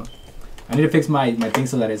thing, though. I need to fix my thing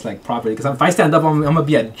so that it's like properly. Because if I stand up, I'm gonna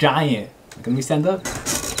be a giant. Like, let me stand up.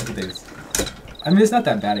 Look at this. I mean, it's not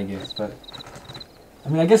that bad, I guess. But I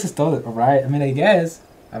mean, I guess it's still alright. I mean, I guess.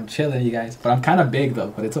 I'm chilling, you guys. But I'm kind of big though,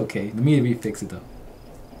 but it's okay. Let me refix it though.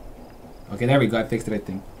 Okay, there we go. I fixed it, I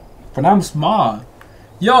think. For now, I'm small.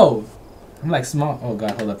 Yo, I'm like small. Oh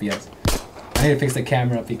god, hold up, yes. I need to fix the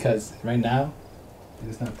camera because right now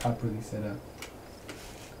it's not properly set up.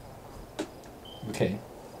 Okay.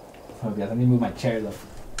 Oh god, let me move my chair though.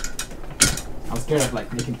 I'm scared of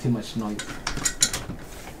like making too much noise.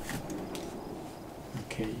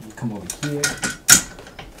 Okay, you come over here.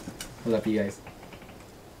 Hold up, you guys.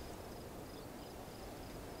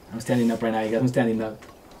 I'm standing up right now, you guys. I'm standing up.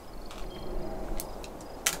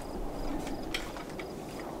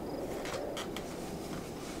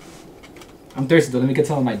 I'm thirsty though. Let me get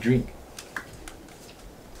some of my drink.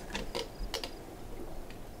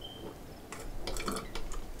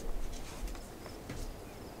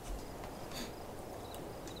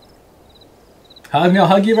 Hug me, I'll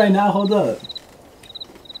hug you right now. Hold up.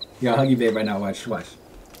 Yeah, I'll hug you, babe, right now. Watch, watch.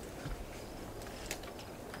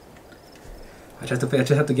 I just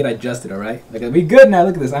have to get adjusted, alright? Like, we good now.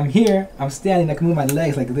 Look at this. I'm here. I'm standing. I can move my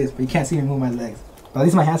legs like this, but you can't see me move my legs. But at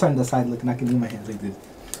least my hands are on the side. Look, and I can move my hands like this.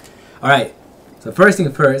 Alright. So first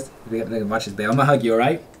thing first, watch this, babe. I'm gonna hug you,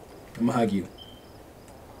 alright? I'm gonna hug you.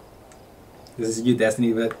 This is you,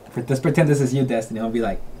 Destiny. But let's pretend this is you, Destiny. I'll be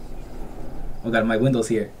like, oh god, my window's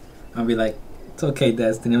here. I'll be like, it's okay,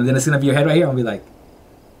 Destiny. And then it's gonna be your head right here. I'll be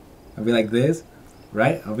like this,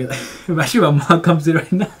 right? I'll be like, imagine my mom comes in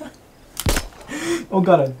right now. Oh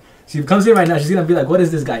god, she comes in right now. She's gonna be like, what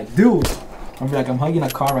is this guy do? I'll be like, I'm hugging a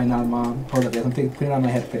car right now, mom. Hold up, yes, I'm putting on my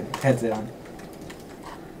headset on.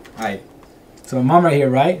 Alright. So my mom right here,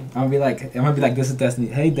 right? I'm gonna be like, this is Destiny.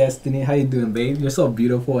 Hey Destiny, how you doing, babe? You're so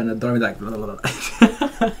beautiful, and adorable. Like, blah, blah,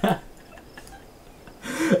 blah.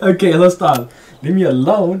 Okay, let's stop. Leave me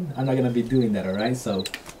alone. I'm not gonna be doing that, alright? So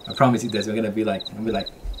I promise you, Destiny, I'm gonna be like,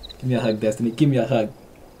 give me a hug, Destiny. Give me a hug.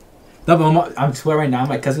 No, but I swear right now,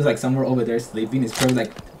 my cousin's like somewhere over there sleeping. He's probably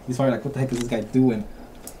like, what the heck is this guy doing?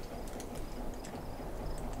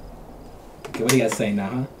 Okay, what do you guys say now,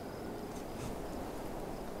 huh?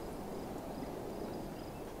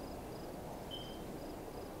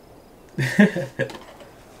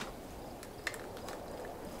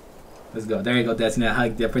 Let's go. There you go, Destiny. I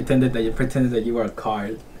hugged you. Pretended that you were a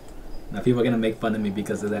card. Now people are gonna make fun of me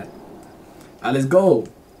because of that. Alright, let's go.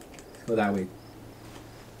 Let's go that way.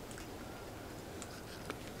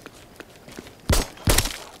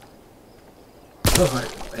 So hard.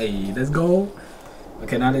 Hey, let's go.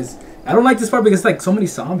 Okay, now this. I don't like this part because it's like so many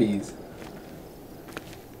zombies.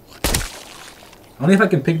 Only if I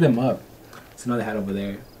can pick them up. It's another hat over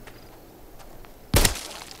there.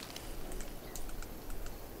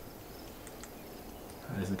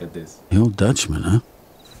 Let's look at this. The old Dutchman, huh?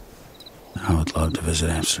 I would love to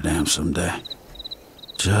visit Amsterdam someday.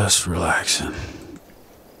 Just relaxing.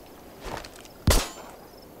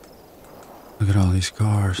 Look at all these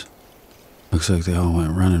cars. Looks like they all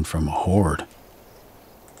went running from a horde.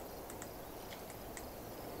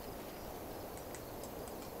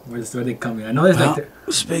 Where they coming? I know there's well, like.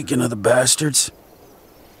 Speaking of the bastards.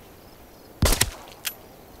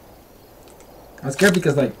 I'm scared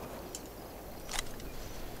because like.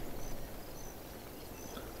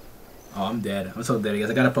 Oh, I'm dead. I'm so dead, guys.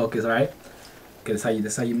 I gotta focus, alright? Okay, this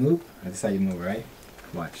is how you move? This is how you move, right?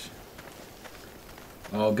 Watch.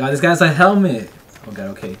 Oh god, this guy has a helmet! Oh god,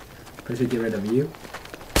 okay. First we get rid of you.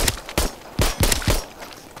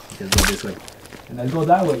 Okay, let's go this way. And then go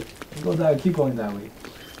that way. Go that way. Keep going that way.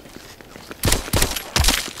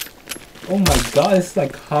 Oh my god, it's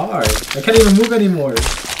like hard. I can't even move anymore.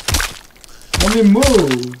 Let me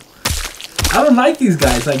move. I don't like these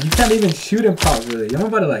guys. Like, you can't even shoot them properly. I'm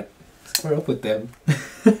about to like square up with them.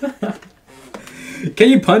 Can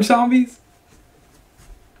you punch zombies?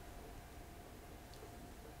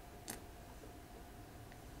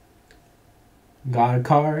 Got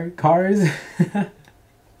cars.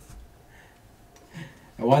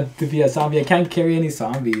 I want to be a zombie. I can't carry any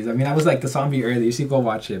zombies. I mean, I was like the zombie earlier. You should go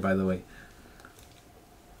watch it, by the way.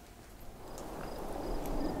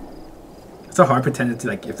 It's so hard pretending to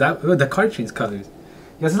like, if that, oh, the card changed colors.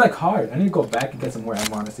 Yes, it's like hard. I need to go back and get some more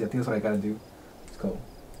ammo, honestly. I think that's what I gotta do. Let's go.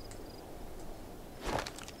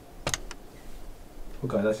 Oh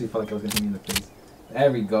god, that actually felt like I was gonna hit me in the face.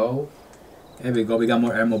 There we go. There we go. We got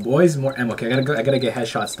more ammo, boys. More ammo. Okay, I gotta get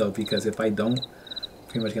headshots though, because if I don't, I'm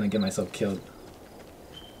pretty much gonna get myself killed.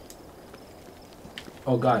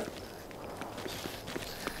 Oh god.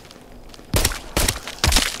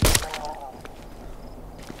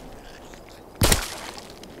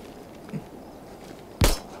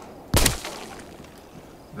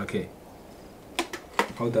 Okay.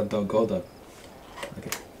 Hold up, dog. Hold up. Okay.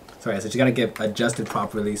 Sorry, so you gotta get adjusted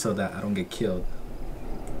properly so that I don't get killed.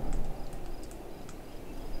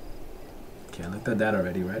 Okay, I looked at that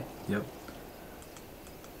already, right? Yep.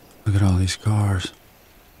 Look at all these cars.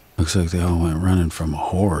 Looks like they all went running from a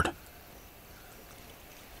horde.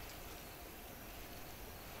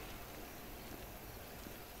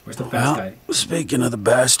 Where's the fast guy? Speaking of the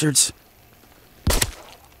bastards.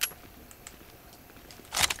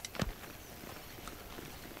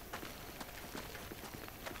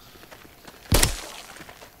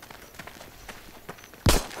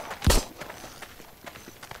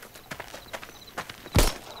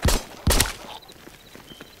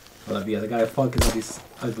 Hold up, guys. I gotta focus on these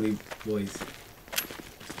ugly boys.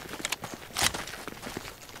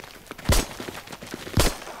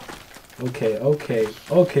 Okay,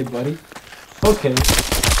 okay, buddy. Okay.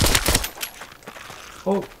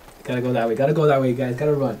 Oh, gotta go that way, guys.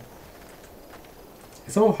 Gotta run.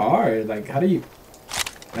 It's so hard. Like, how do you...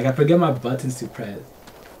 Like, I forget my buttons to press.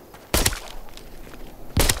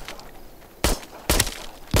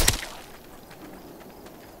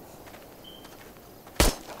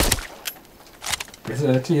 This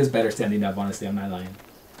actually is better standing up, honestly. I'm not lying.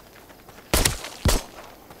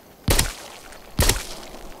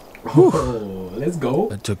 Oh, let's go.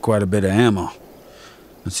 That took quite a bit of ammo.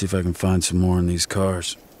 Let's see if I can find some more in these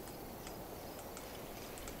cars.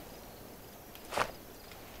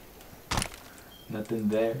 Nothing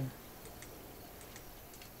there.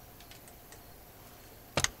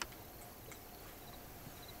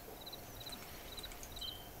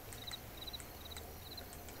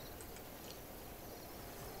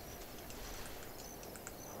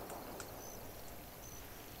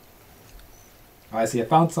 I see. I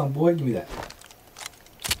found some, boy. Give me that.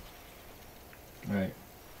 All right.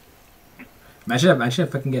 Imagine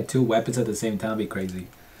if I can get 2 weapons at the same time. It'd be crazy.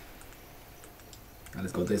 Now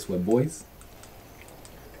let's go this way, boys.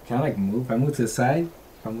 Can I like move? If I move to the side,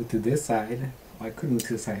 if I move to this side, well, I could move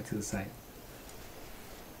to the side.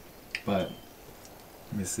 But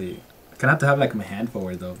let me see. I kind of have to have like my hand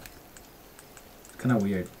forward though. Kind of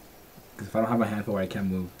weird. Because if I don't have my hand forward, I can't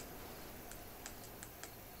move.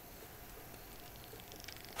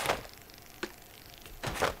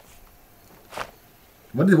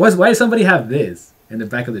 Why does somebody have this in the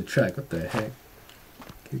back of the truck? What the heck?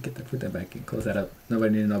 Can you put that back in? Close that up.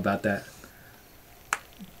 Nobody need to know about that.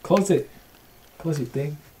 Close it. Close your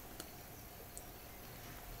thing.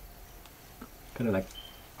 Kind of like,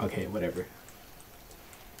 okay, whatever.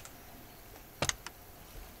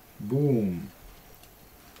 Boom.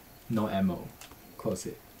 No ammo. Close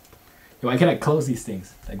it. Yo, why can't I close these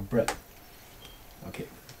things? Like, bruh. Okay.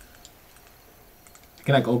 I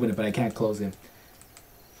can like open it, but I can't close it.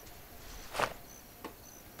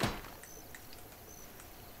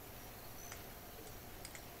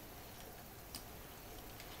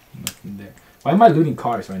 Nothing there. Why am I looting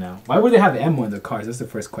cars right now? Why would they have ammo in the cars? That's the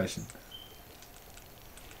first question.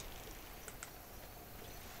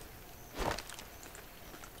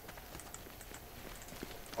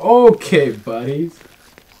 Okay, buddies.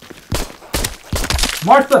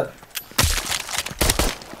 Martha!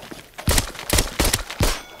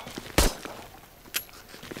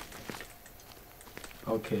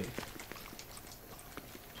 Okay.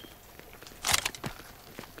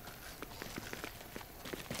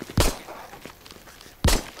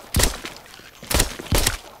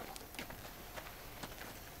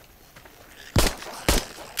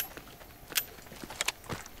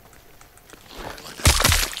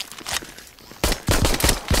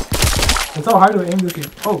 It's so hard to aim this thing.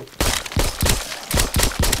 Oh.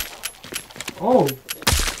 Oh.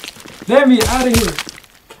 Let me out of here.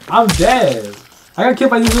 I'm dead. I got killed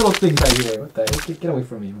by these little things right here. What the heck? Get away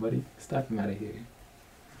from me, buddy. Stop him out of here.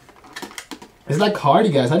 It's like hard,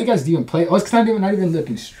 you guys. How do you guys even play? Oh, it's because I'm not even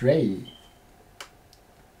looking straight.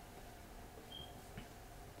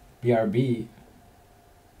 BRB.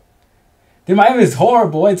 Dude, my aim is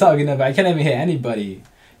horrible. What are you talking about? I can't even hit anybody.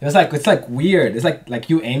 It's like weird. It's like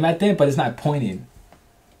you aim at them, but it's not pointing.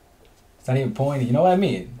 It's not even pointing. You know what I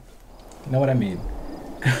mean? You know what I mean?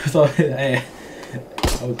 So, hey.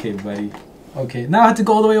 Okay, buddy. Okay, now I have to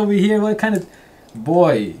go all the way over here. What kind of...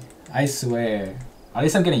 Boy, I swear. At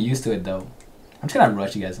least I'm getting used to it, though. I'm just gonna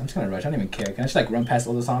rush, you guys. I'm just gonna rush. I don't even care. Can I just, like, run past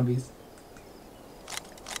all the zombies?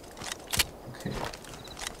 Okay.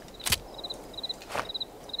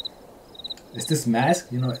 Is this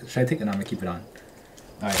mask? You know, should I take it? No, I'm gonna keep it on.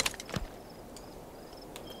 Alright.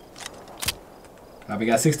 We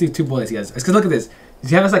got 62 bullets, you guys. Let's look at this. You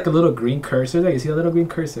see how it's like a little green cursor there? You see a little green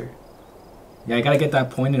cursor? Yeah, I gotta get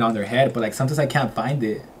that pointed on their head, but like sometimes I can't find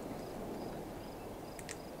it.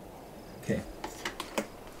 Okay.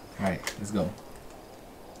 Alright, let's go.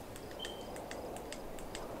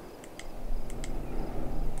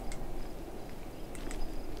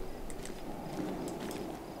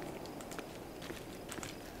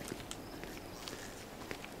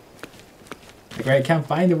 Like, right, I can't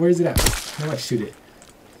find it. Where is it at? How do I shoot it?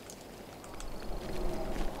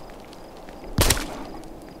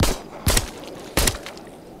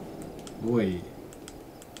 Boy.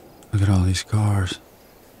 Look at all these cars.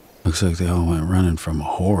 Looks like they all went running from a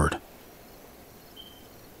horde.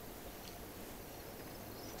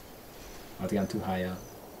 I think I'm too high up.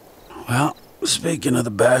 Well, speaking of the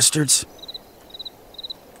bastards.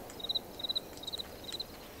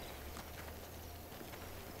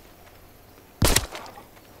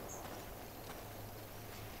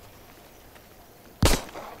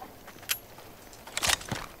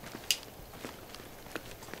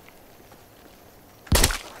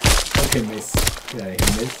 Okay, miss. Get out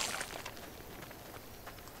of here, miss.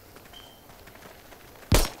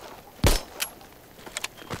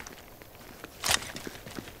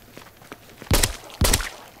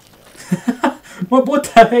 What the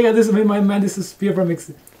heck? This made my man disappear from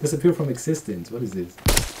existence. What is this?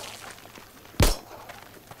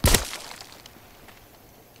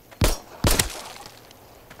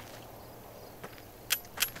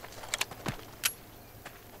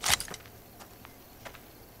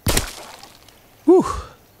 Whew.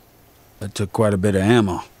 That took quite a bit of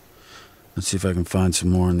ammo. Let's see if I can find some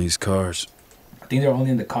more in these cars. I think they're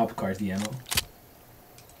only in the cop cars, the ammo.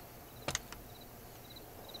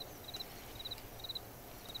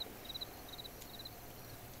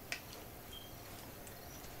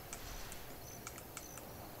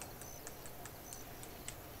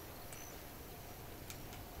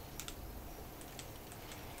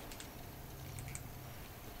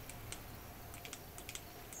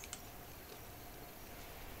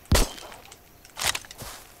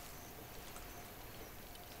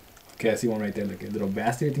 Okay, I see one right there. Look, a little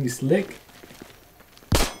bastard. You think he's slick?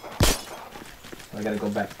 I gotta go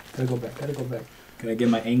back. Gotta go back. Gotta get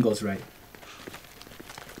my angles right.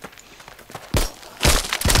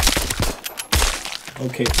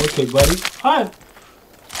 Okay, buddy. Hi!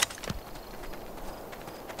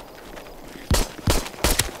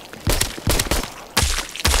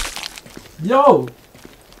 Yo!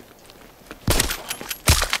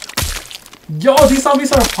 Yo, these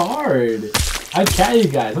zombies are hard! I can't, you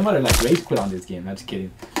guys. I'm about to like rage quit on this game. I'm just kidding.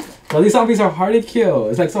 But these zombies are hard to kill.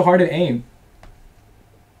 It's like so hard to aim.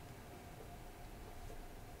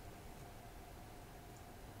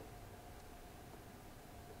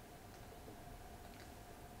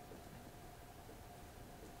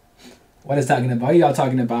 What is talking about? Y'all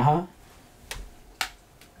talking about, huh?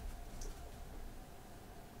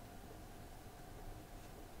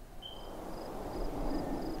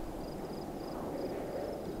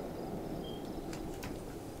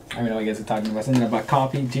 I don't know, I guess we're talking about something about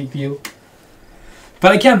copy, GPU.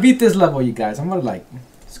 But I can't beat this level, you guys. I'm gonna like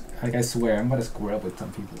I swear, I'm gonna square up with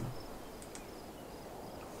some people.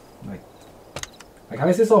 Like how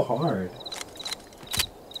is this so hard?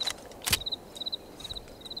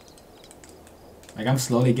 Like I'm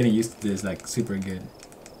slowly getting used to this, like super good.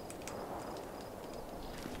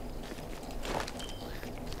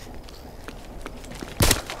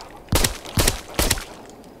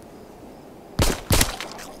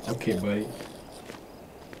 Okay, buddy.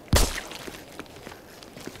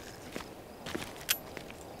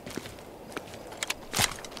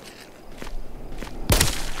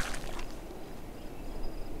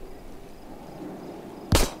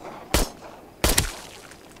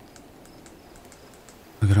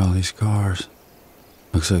 Look at all these cars.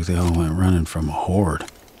 Looks like they all went running from a horde.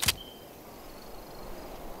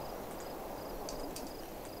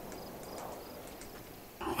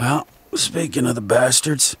 Well, speaking of the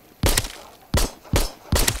bastards.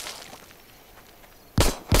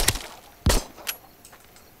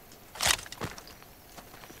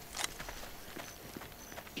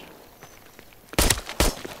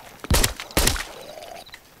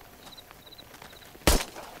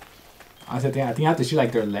 Honestly, I think I have to shoot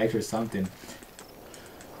like their legs or something.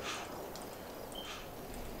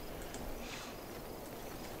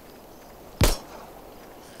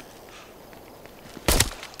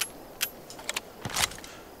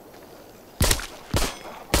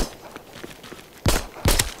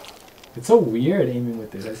 It's so weird aiming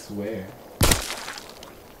with this, I swear.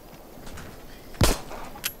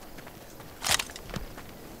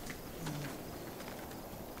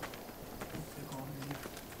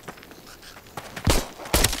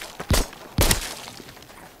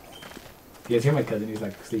 You guys hear my cousin? He's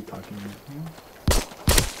like sleep talking.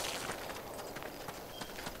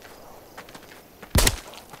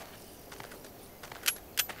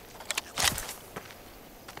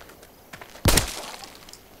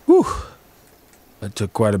 Whew. That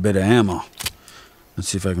took quite a bit of ammo. Let's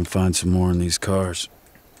see if I can find some more in these cars.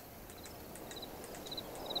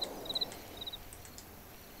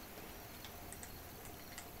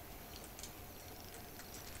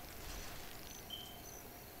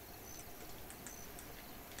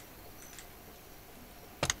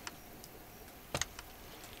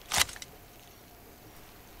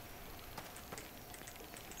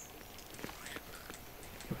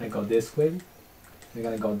 We're gonna go this way. We're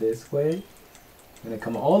gonna go this way. We're gonna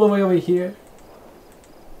come all the way over here.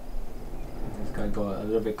 Just gotta go a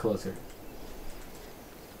little bit closer.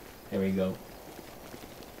 There we go.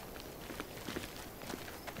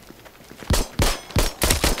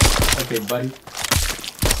 Okay, buddy.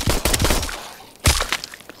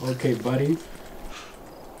 Okay, buddy.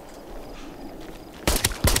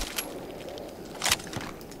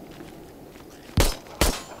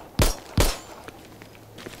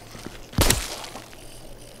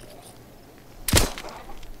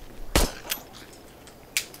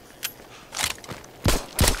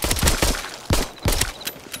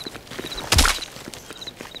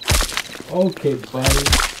 Okay, buddy.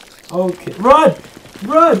 Okay. Run!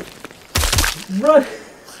 Run! Run!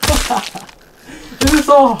 This is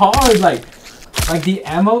so hard. Like the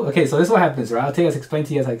ammo. Okay, so this is what happens, right? I'll take us explain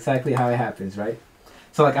to you guys exactly how it happens, right?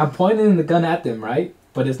 So like I'm pointing the gun at them, right?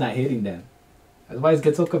 But it's not hitting them. Otherwise it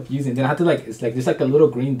gets so confusing. Then I have to like, it's like there's like a little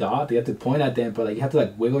green dot. You have to point at them, but like you have to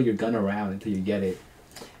like wiggle your gun around until you get it.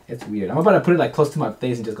 It's weird. I'm about to put it like close to my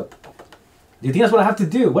face and just go. Do you think that's what I have to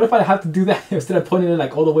do? What if I have to do that instead of pointing it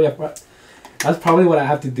like all the way up? That's probably what I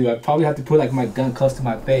have to do. I probably have to put like my gun close to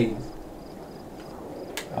my face.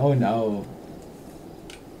 Oh no.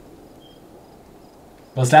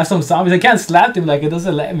 Well, slap some zombies. I can't slap them, like it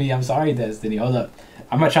doesn't let me. I'm sorry, Destiny. Hold up.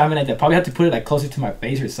 I'm gonna try like that. Probably have to put it like closer to my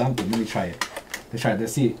face or something. Let me try it. Let's try it.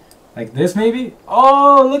 Let's see. Like this maybe?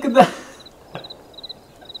 Oh, look at that.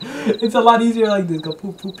 It's a lot easier like this. Go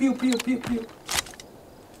pew pew pew pew pew pew.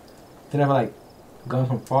 Then if I like going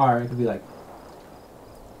from far, it could be like,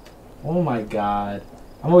 oh my god.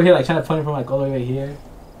 I'm over here like trying to point it from like all the way here.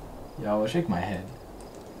 Yo, shake my head.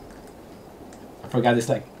 I forgot it's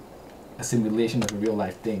like a simulation of a real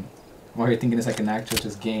life thing. I'm over here thinking it's like an actual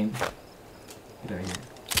just game. Get out of here.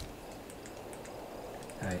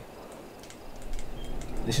 Alright.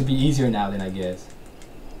 This should be easier now then, I guess.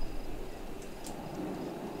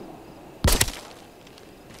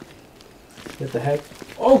 What the heck?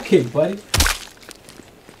 Okay, buddy.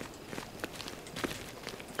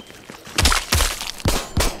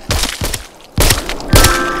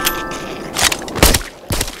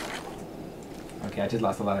 Okay, I just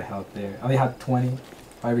lost a lot of health there. I only had 20.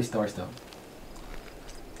 I restore still.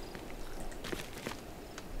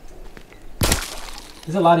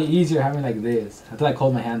 It's a lot easier having like this. I have to like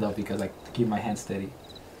hold my hand up because like to keep my hand steady.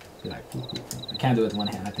 Be like, I can't do it with one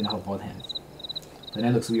hand. I think I hold both hands. Then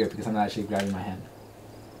it looks weird because I'm not actually grabbing my hand.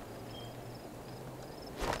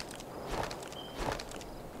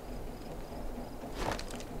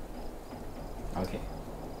 Okay.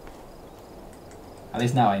 At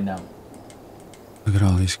least now I know. Look at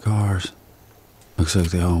all these cars. Looks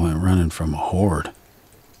like they all went running from a horde.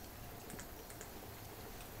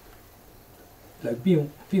 Like, pew,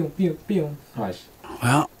 pew, pew, pew. Gosh.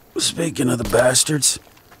 Well, speaking of the bastards.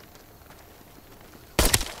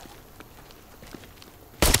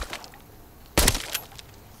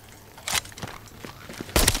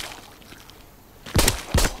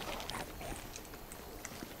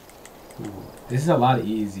 This is a lot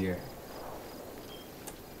easier.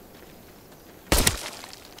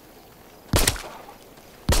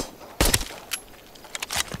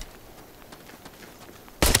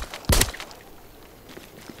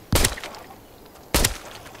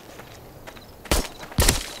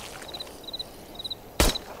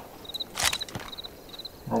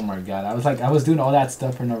 Oh my god, I was doing all that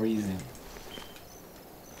stuff for no reason.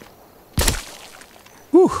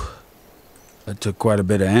 Whew. That took quite a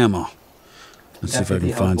bit of ammo. Let's see if I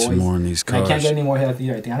can find some more in these cars. I can't get any more health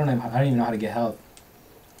either. I think I don't even know how to get health.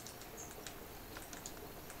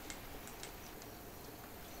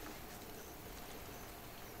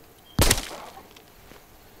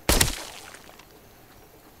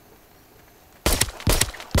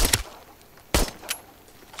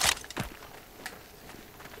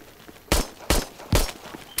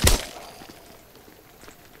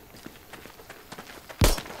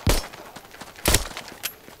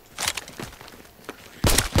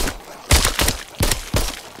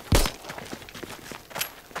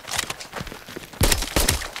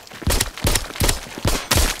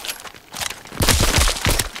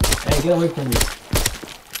 Get away from me.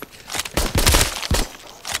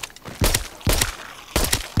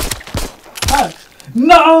 Ah,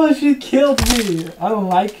 no, she killed me. I don't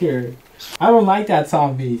like her. I don't like that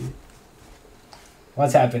zombie.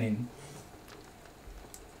 What's happening?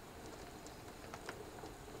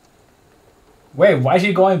 Wait, why is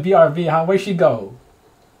she going BRB, huh? Where'd she go?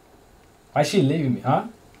 Why is she leaving me, huh?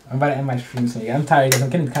 I'm about to end my stream soon. I'm tired. I'm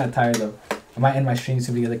getting kind of tired though. I might end my stream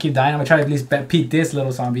soon because I keep dying. I'm gonna try to at least peek this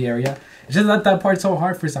little zombie area. It's just that part so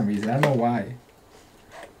hard for some reason. I don't know why.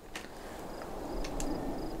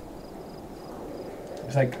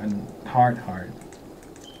 It's like hard.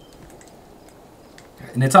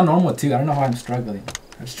 And it's on normal too. I don't know how I'm struggling.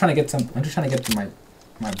 I'm just trying to get to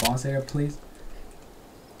my boss area, please.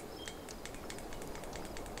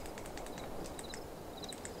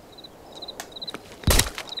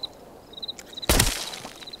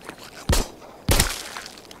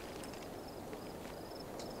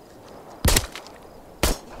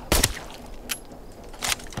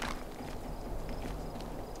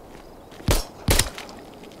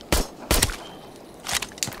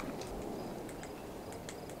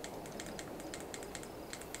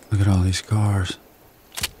 Look at all these cars.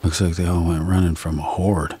 Looks like they all went running from a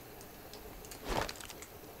horde.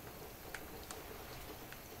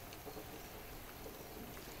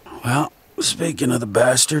 Well, speaking of the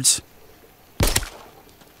bastards...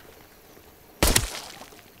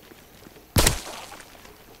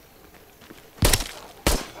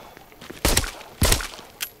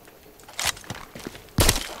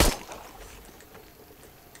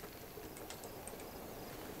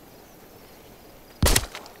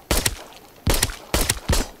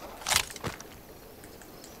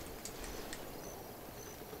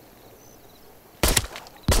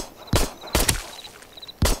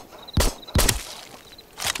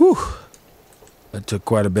 Whew. That took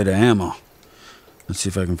quite a bit of ammo. Let's see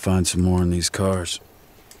if I can find some more in these cars.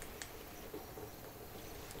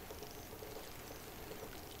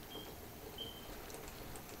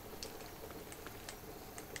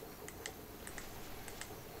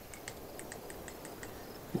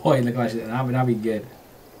 Boy, look like that'll be good.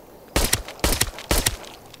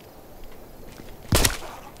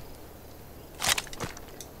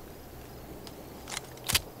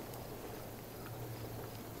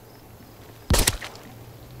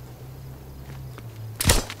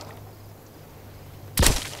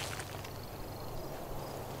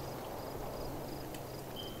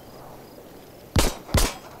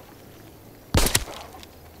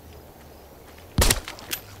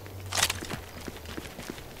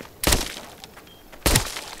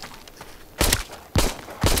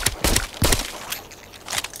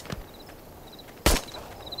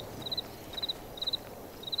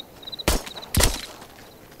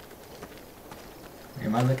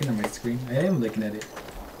 Am I looking at my screen? I am looking at it.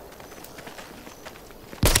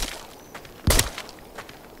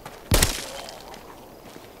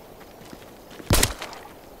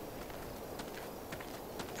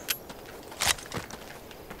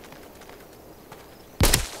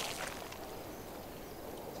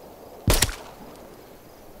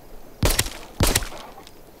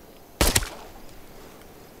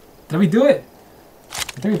 Did we do it? I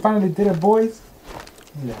think we finally did it, boys.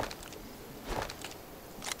 Yeah.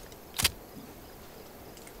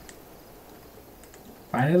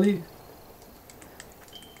 Finally?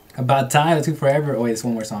 About time. It took forever. Oh wait, there's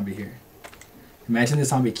one more zombie here. Imagine this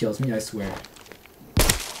zombie kills me, I swear.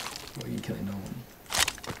 Oh, you ain't killing no one.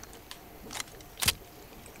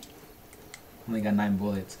 Only got 9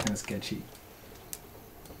 bullets. Kinda sketchy.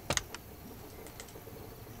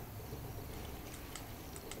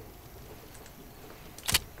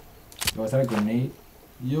 Yo, is that a grenade?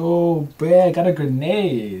 Yo, bet, I got a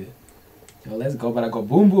grenade. Yo, let's go, but I go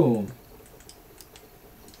boom boom.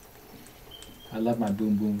 I love my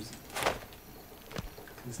boom booms.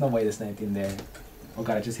 There's no way there's anything there. Oh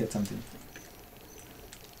god, I just hit something.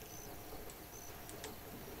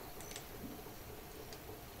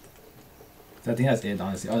 So I think that's it,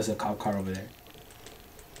 honestly. Oh, there's a cop car over there.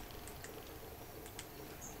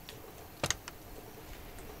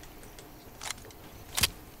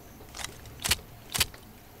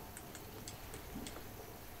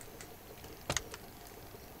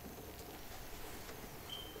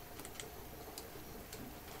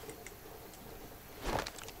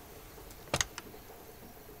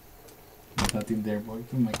 Nothing there, boy.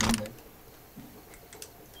 Give me my gun back.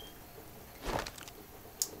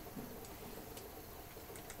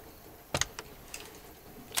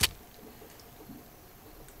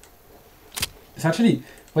 It's actually,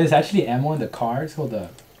 wait, it's actually ammo in the cars? Hold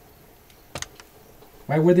up.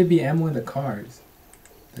 Why would there be ammo in the cars?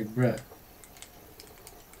 Like, bruh.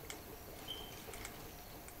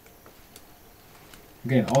 I'm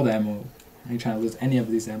getting all the ammo. I ain't trying to lose any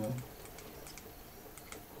of this ammo.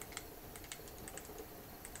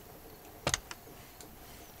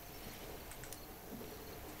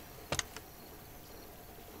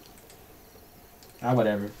 Ah,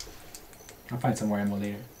 whatever. I'll find some more ammo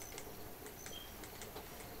later.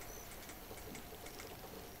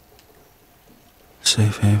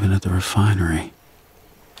 Safe haven at the refinery.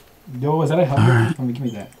 Yo, is that a helmet? All right. Let me give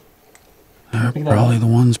me that. They're probably the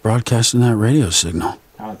ones broadcasting that radio signal.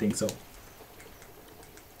 I don't think so.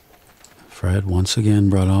 Fred once again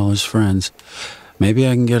brought all his friends. Maybe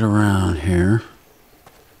I can get around here.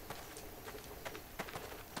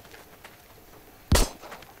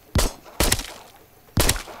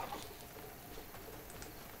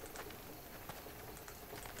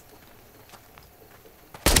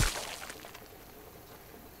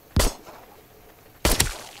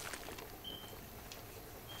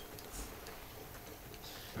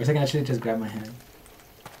 For a second, I should have just grabbed my hand.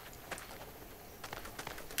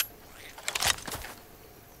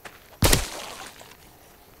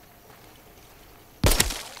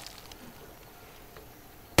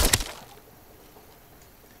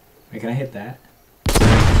 Wait, can I hit that?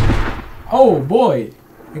 Oh boy!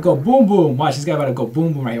 It go boom boom! Watch, this guy about to go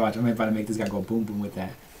boom boom right here. Watch, I'm about to make this guy go boom boom with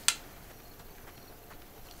that.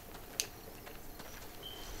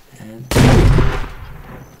 And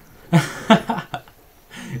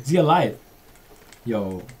is he alive?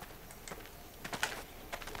 Yo.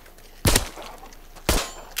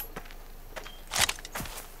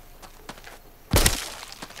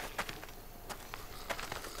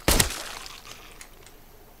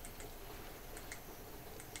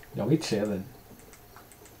 Yo, we chilling.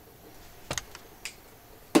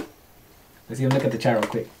 Let's even look at the chat real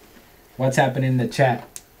quick. What's happening in the chat?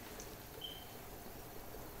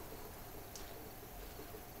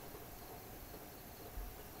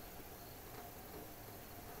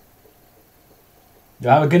 Yo,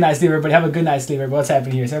 have a good night's sleep, everybody. Have a good night's sleep, everybody. What's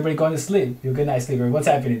happening here? Is everybody going to sleep? Yo, good night's sleep, everybody. What's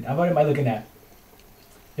happening? What am I looking at?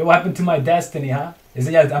 Yo, what happened to my destiny, huh? Is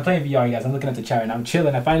it? Yeah, I'm playing VR, guys. I'm looking at the chat and I'm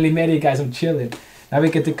chilling. I finally made it, guys. I'm chilling. Now we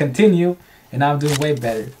get to continue, and I'm doing way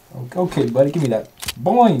better. Okay, buddy, give me that.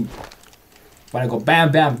 Boing! When I go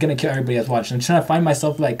bam, bam, I'm gonna kill everybody that's watching. I'm trying to find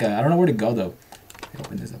myself like, I don't know where to go, though. Let me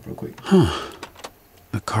open this up real quick. Huh.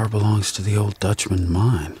 The car belongs to the old Dutchman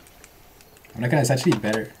mine. I'm not gonna, it's actually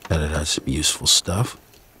better. Bet it has some useful stuff.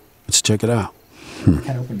 Let's check it out. I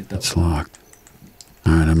can't open it, though. It's locked.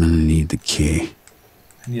 Alright, I'm gonna need the key.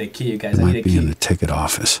 I need a key, you guys. It I need might a be key. in the ticket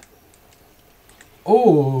office.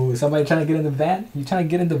 Oh, somebody trying to get in the van? You trying to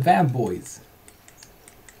get in the van, boys?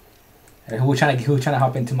 Hey, who trying to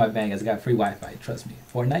hop into my van? Guys, I got free Wi-Fi. Trust me.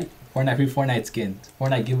 Fortnite, free Fortnite skins.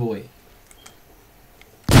 Fortnite giveaway.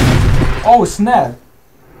 Oh snap!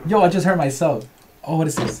 Yo, I just hurt myself. Oh, what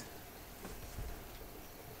is this?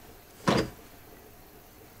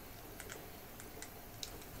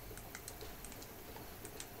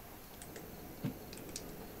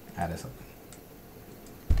 Ah, that's open.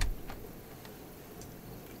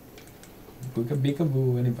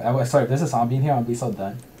 Bookaboo. Oh, sorry, if there's a zombie in here, I'll be so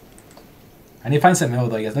done. I need to find some ammo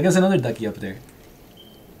though, I guess. Look, there's another ducky up there.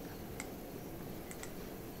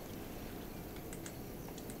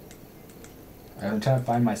 I'm trying to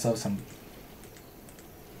find myself some.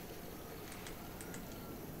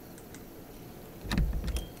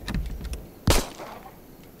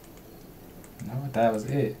 No, that was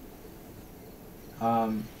it.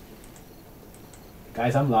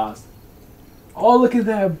 Guys, I'm lost. Oh, look at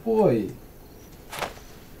that boy.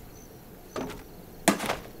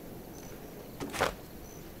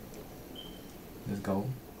 Let's go.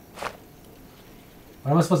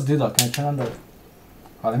 What am I supposed to do though? Can I turn on the...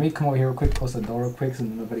 Oh, let me come over here real quick, close the door real quick so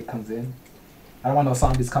nobody comes in. I don't want no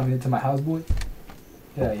zombies coming into my house, boy.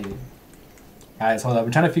 Yeah, yeah. Guys, hold up.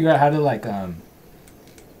 We're trying to figure out how to like, have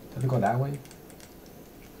to go that way?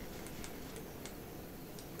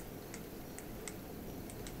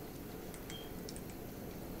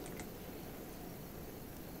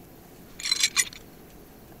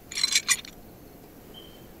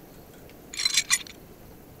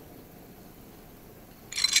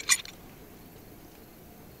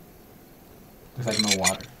 There's like no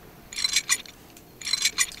water.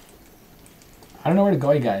 I don't know where to go,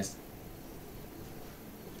 you guys.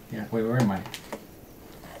 Yeah, wait, where am I?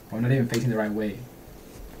 Oh, I'm not even facing the right way.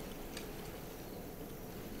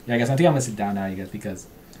 Yeah, I guess I think I'm gonna sit down now, you guys, because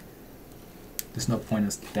there's no point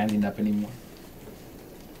of standing up anymore.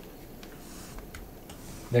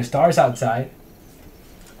 There's stars outside.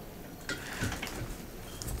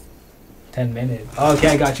 10 minutes. Oh, okay,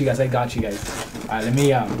 I got you guys. Alright, let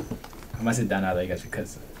me I'm gonna sit down now, you guys,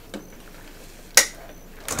 because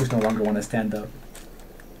I just no longer want to stand up.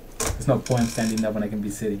 There's no point in standing up when I can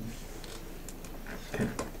be sitting. Okay.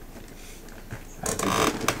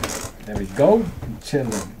 Alright, there we go. I'm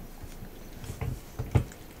chilling. I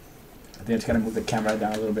think I just gotta move the camera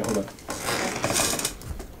down a little bit. Hold up.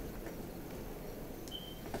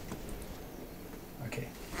 Okay.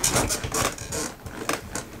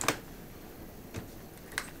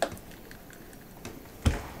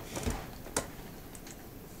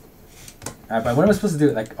 Alright, but what am I supposed to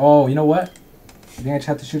do? Like, oh, you know what? I think I just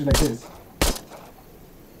have to shoot it like this.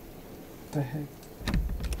 What the heck?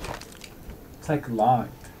 It's like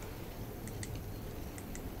locked.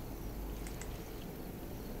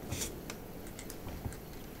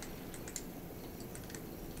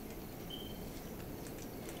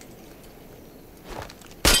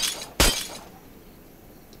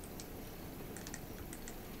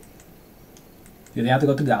 Do they have to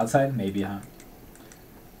go through the outside? Maybe, huh?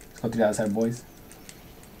 Let's go through the outside, boys.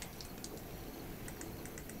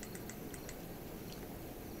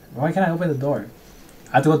 Why can't I open the door?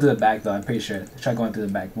 I have to go through the back though, I'm pretty sure. Let's try going through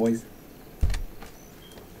the back, boys.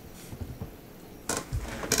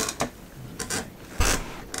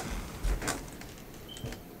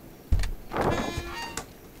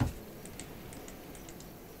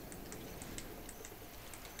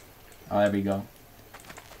 Oh, there we go.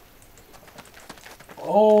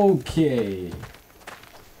 Okay.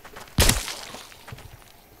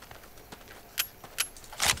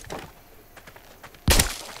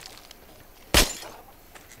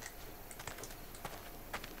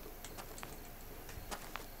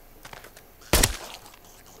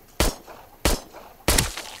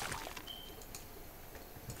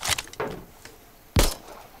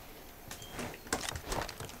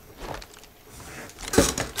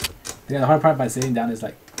 Yeah, the hard part by sitting down is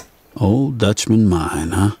like... Old Dutchman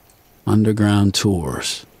mine, huh? Underground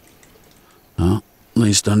tours. Well, at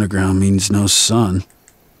least underground means no sun.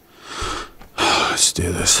 Let's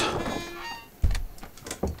do this. Oh,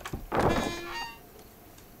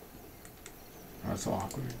 that's so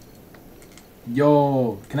awkward.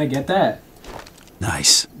 Yo, can I get that?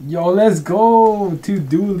 Nice. Yo, let's go! 2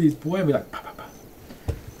 dualies, boy. Be like, pa, pa, pa.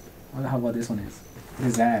 What the hell about this one is? What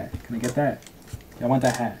is that? Can I get that? Yeah, I want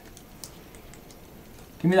that hat.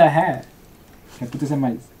 Give me that hat. Can I put this in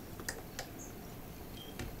my... Can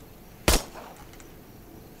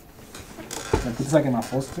I put this like in my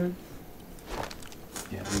holster?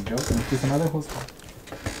 Yeah, there we go. Can I put another holster?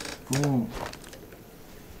 Boom.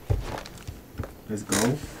 Let's go.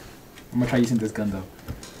 I'm gonna try using this gun though.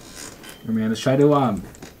 Oh, man, let's try to I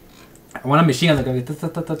want a machine gun. Like, I don't think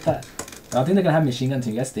they're gonna have machine guns.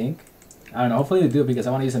 You guys think? I don't know. Hopefully they do because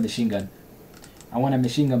I want to use a machine gun. I want a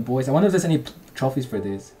machine gun, boys. I wonder if there's any trophies for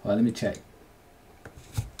this. Well, let me check.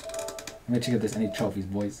 Let me check if there's any trophies,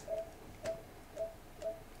 boys.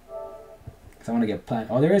 Cause I want to get plant.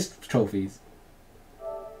 Oh, there is trophies.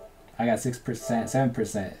 I got 6%,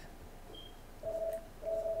 7%.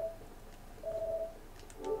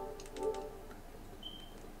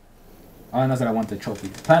 All I know is that I want the trophy.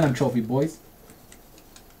 Platinum trophy, boys.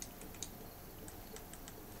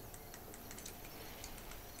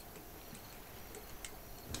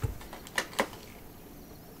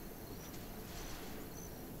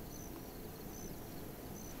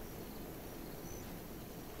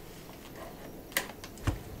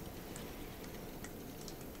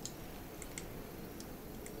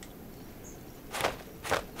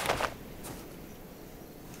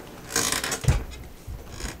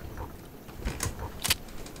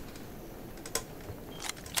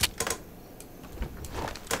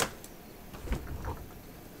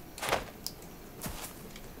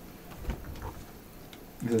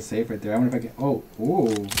 There's a safe right there. I wonder if I can... Oh,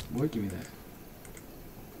 boy, give me that.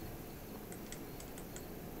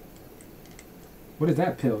 What is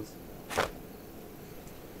that, pills?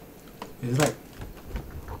 It's like...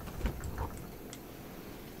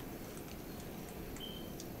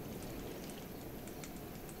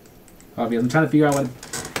 Oh, because I'm trying to figure out what...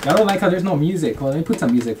 I don't like how there's no music. Well, let me put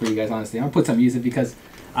some music for you guys, honestly. I'm gonna put some music because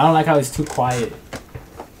I don't like how it's too quiet.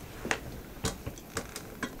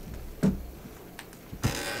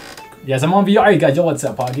 Yes, I'm on VR, you guys. Yo, what's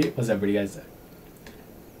up, Poggy? What's up, buddy, guys?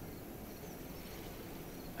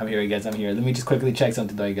 I'm here, you guys. I'm here. Let me just quickly check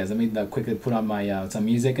something, though, you guys. Let me quickly put on my some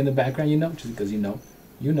music in the background, you know, just because you know.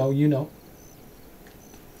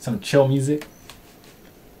 Some chill music.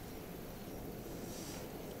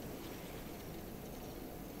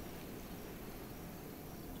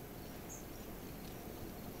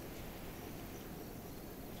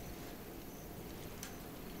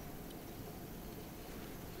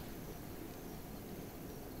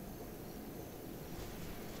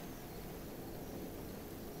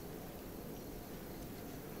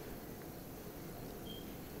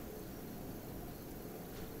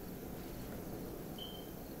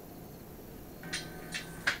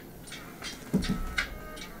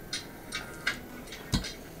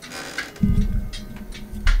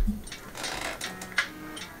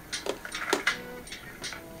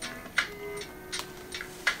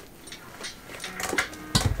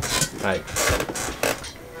 Right.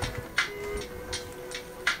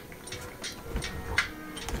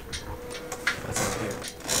 That's up here.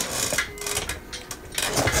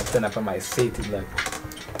 stand up on my seat to look.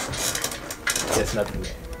 There's nothing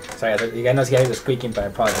there. Sorry, you guys know hear the squeaking, but I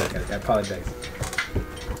apologize, guys. I apologize.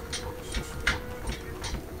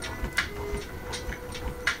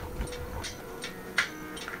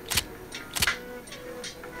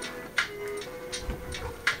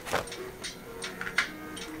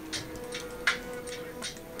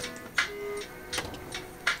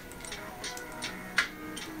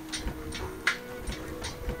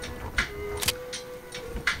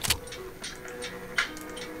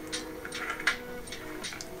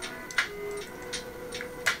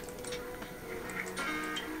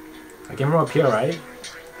 I came from up here, right?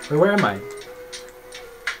 Wait, where am I?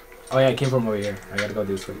 Oh yeah, I came from over here. I gotta go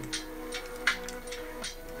this way.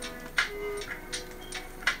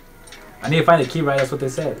 I need to find the key, right? That's what they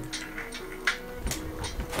said.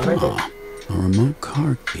 Oh, right there. A remote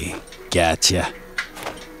car key. Gotcha.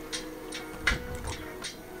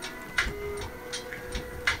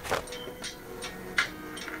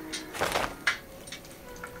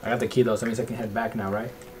 I got the key though, so that means I can head back now,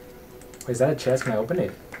 right? Wait, is that a chest? Can I open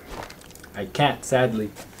it? I can't, sadly.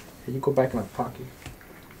 Can you go back in my pocket?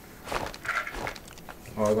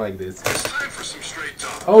 Oh, I go like this.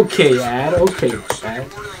 Okay, Ad. Okay, Ad.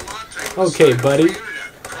 Okay, buddy.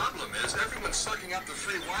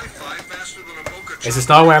 Is it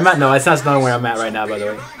snowing where I'm at? No, it's not snowing where I'm at right now, by the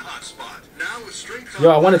way.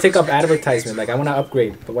 Yo, I want to take up advertisement. Like, I want to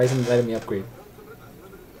upgrade, but why isn't it letting me upgrade?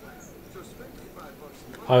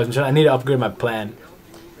 Oh, I need to upgrade my plan.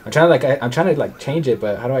 I'm trying to like change it,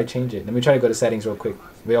 but how do I change it? Let me try to go to settings real quick.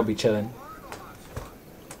 We'll be chilling.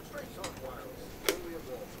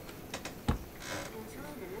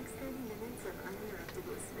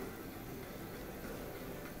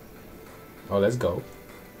 Oh, let's go.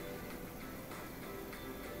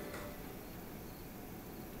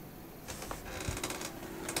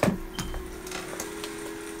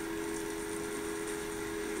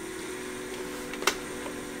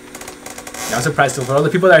 Yeah, I'm surprised too. For all the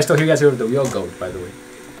people that are still here, you guys heard of the wheel goat, by the way.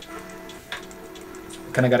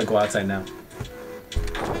 Kinda gotta go outside now.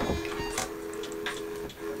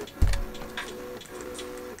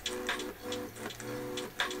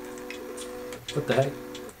 What the heck?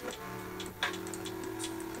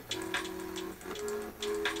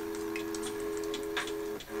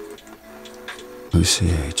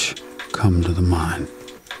 OCH, come to the mine.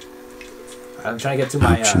 I'm trying to get to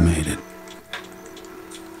my. Hope you made it.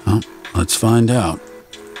 Well, let's find out.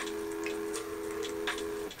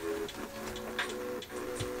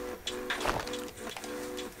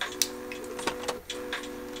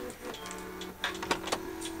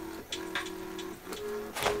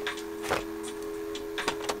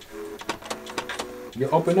 You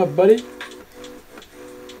open up, buddy.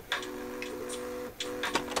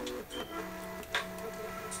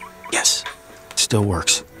 Yes, still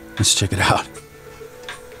works. Let's check it out.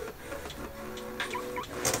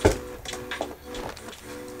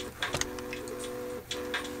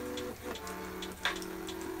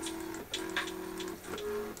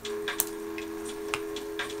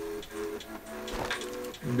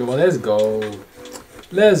 Well, let's go.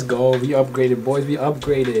 Let's go. We upgraded, boys. We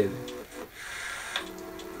upgraded.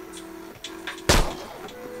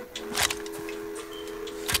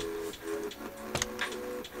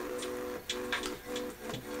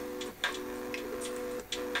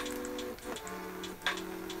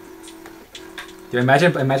 Dude,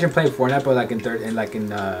 imagine playing Fortnite, but like in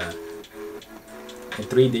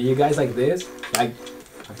 3D. You guys like this? Like,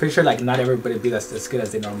 I'm pretty sure like not everybody be as good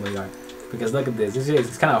as they normally are. Because look at this.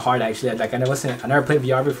 It's kind of hard actually. Like I never played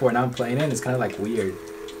VR before. Now I'm playing it. And it's kind of like weird.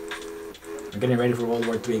 I'm getting ready for World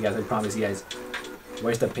War III, guys. I promise you guys.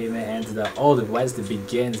 Where's the pavement ends? The west it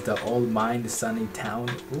begins. The old mine, the sunny town.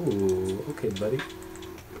 Ooh, okay, buddy.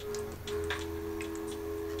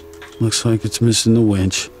 Looks like it's missing the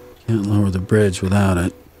winch. Can't lower the bridge without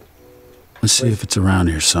it. Let's see if it's around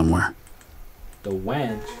here somewhere. The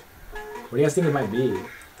wench? What do you guys think it might be?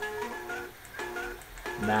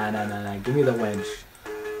 Nah. Give me the wench.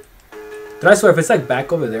 Dude, I swear, if it's like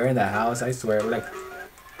back over there in the house, I swear, we're like...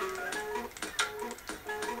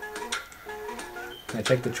 Can I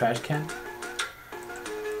check the trash can?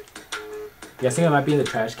 You guys think it might be in the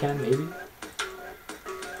trash can, maybe?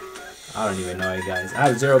 I don't even know, you guys. I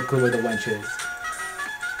have zero clue where the wench is.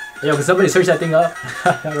 Yo, can somebody search that thing up?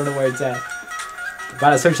 I don't know where it's at.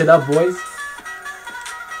 About to search it up, boys.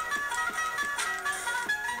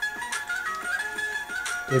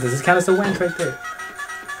 Wait, does this count as a wench right there?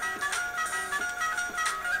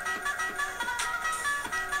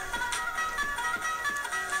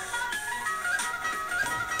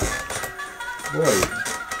 Boy.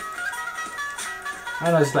 I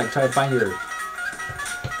don't know, just like try to find your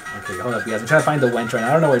Okay, hold up, you guys. I'm trying to find the wench right now.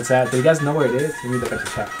 I don't know where it's at. Do you guys know where it is? Let me look at the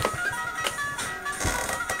chat.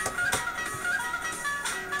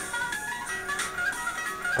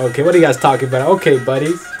 Okay, what are you guys talking about? Okay,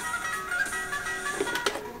 buddies.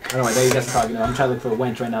 I don't know, I know you guys are talking. I'm trying to look for a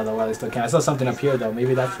wench right now, though, while I still can. I saw something up here, though.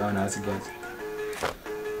 Maybe that's... Oh, no, that's a guess.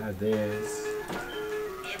 Not this.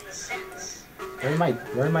 Where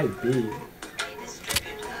it might be?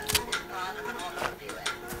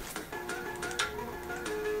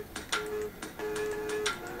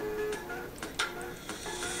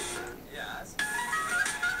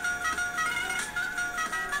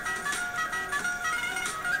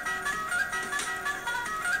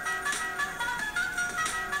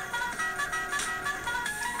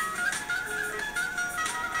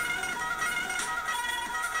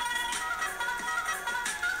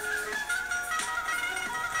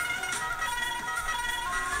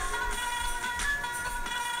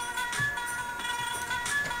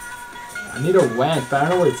 I need a wench, but I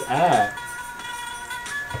don't know where it's at.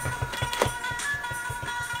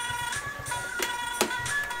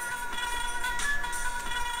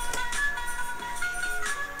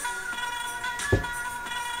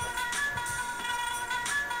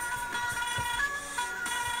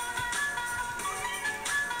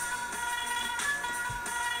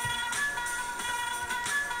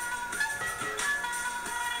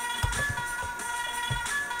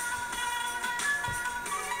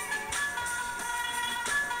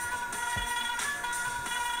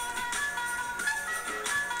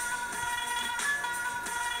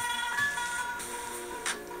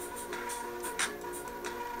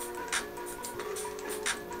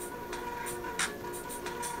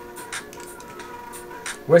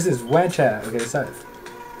 Where's this wench at? Okay, so I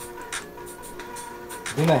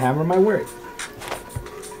think the hammer might work.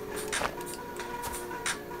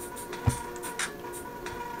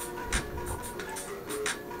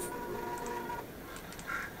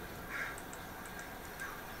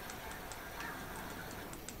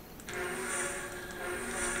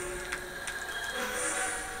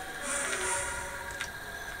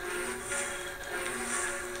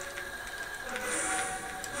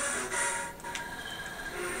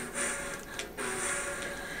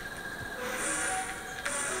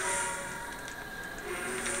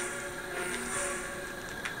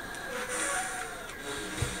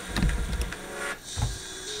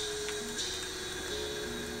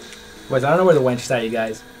 Wait, I don't know where the wench is at, you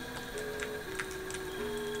guys.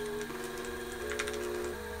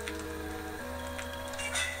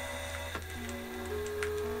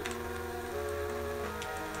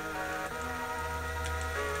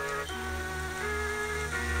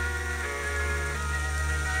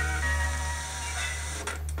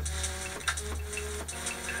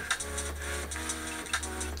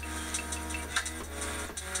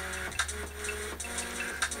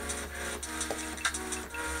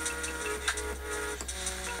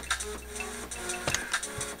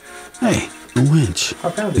 Hey, a winch. I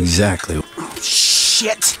found it. Exactly. Oh,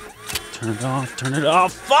 shit! Turn it off, turn it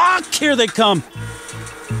off. Fuck! Here they come!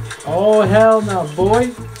 Oh, hell no, boy.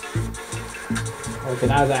 Okay,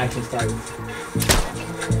 now the action starts.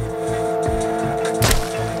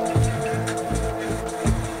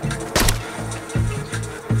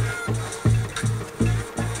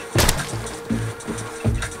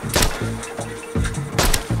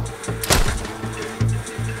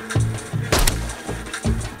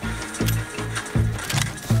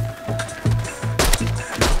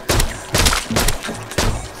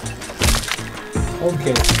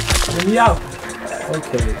 Okay, let me out.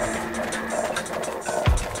 Okay.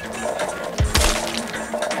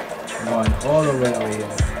 I'm going all the way over here.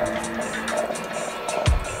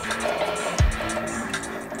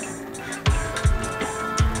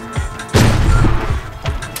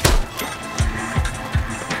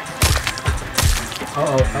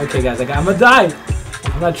 Uh-oh, okay guys, I'm gonna die.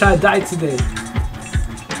 I'm gonna try to die today.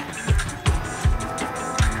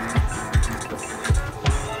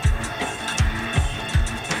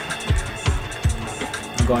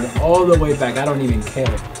 Going all the way back. I don't even care.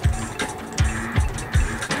 Right.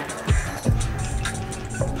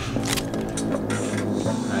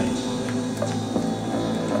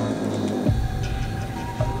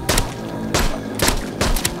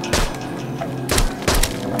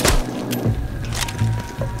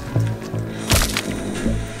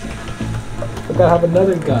 I gotta have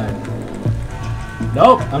another gun.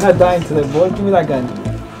 Nope, I'm not dying today, boy. Give me that gun.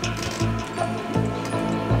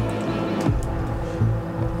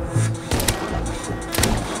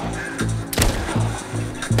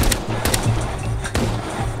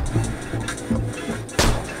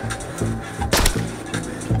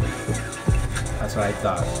 That's what I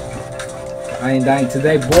thought. I ain't dying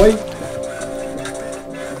today, boy.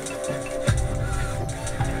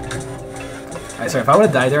 I swear, if I would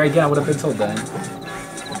have died there again, I would have been so done. I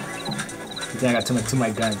think I got too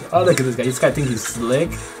much guns. Oh, look at this guy. This guy thinks he's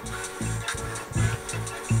slick.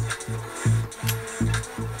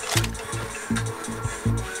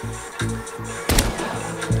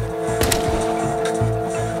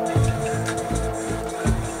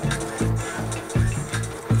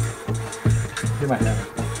 Give my hand.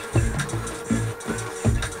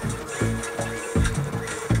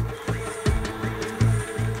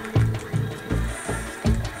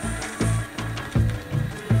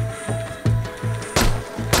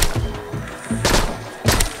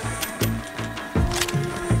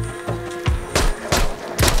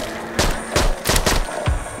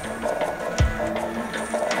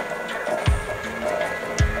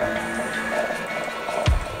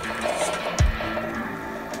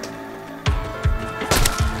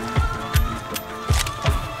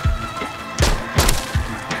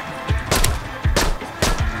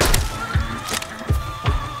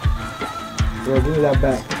 Bro, give me that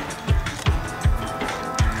back.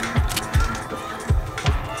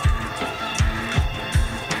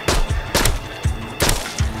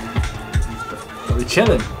 So we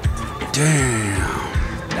chilling.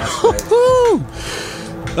 Damn. That's right.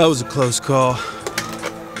 That was a close call.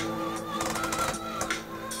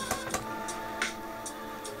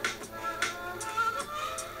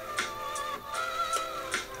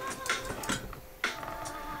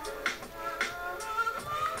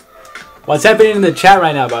 What's happening in the chat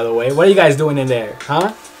right now, by the way? What are you guys doing in there,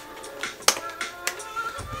 huh?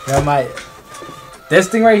 Yeah, this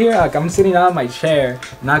thing right here, like I'm sitting on my chair.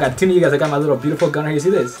 Now I got two of you guys. I got my little beautiful gun right here.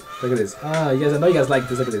 See this? Look at this. Oh, you guys, I know you guys like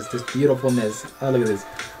this. Look at this beautifulness. Oh, look at this.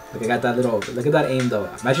 Look, I got that little. Look at that aim though.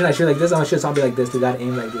 Imagine I shoot like this. I'm gonna shoot something like this. Dude, that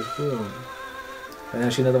aim like this. Boom. And then I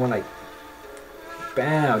shoot another one like.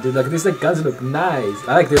 Bam, dude. Look, these like guns look nice.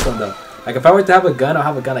 I like this one though. Like if I were to have a gun, I'll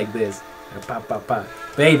have a gun like this. Like, pop, pop, pop.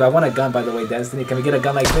 Babe, I want a gun, by the way, Destiny. Can we get a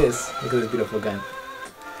gun like this? Look at this beautiful gun.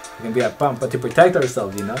 It can be a pump, but to protect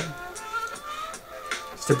ourselves, you know?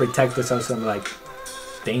 Just to protect ourselves from, like,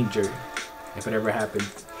 danger. If it ever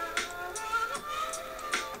happens.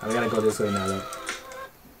 Oh, we gotta go this way now, though.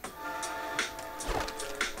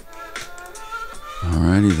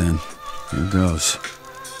 Alrighty then. Here goes.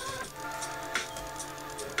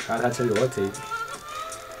 I'll actually rotate.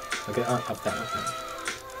 Okay, up down.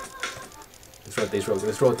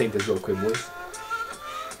 Let's rotate this real quick, boys.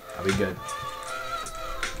 I'll be good.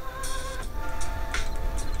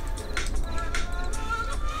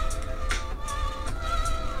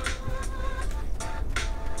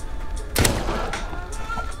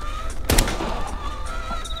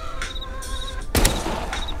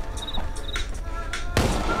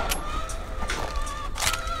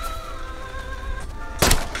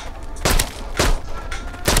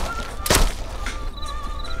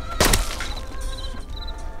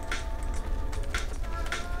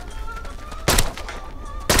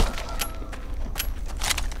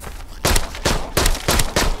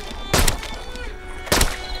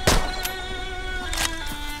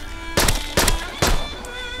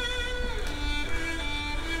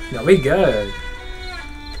 No, we good.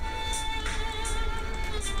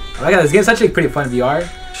 Oh my god, this game's actually pretty fun in VR.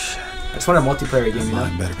 Shit. I just want a multiplayer game, you know?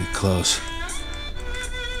 Mine better be close.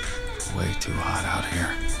 Way too hot out here.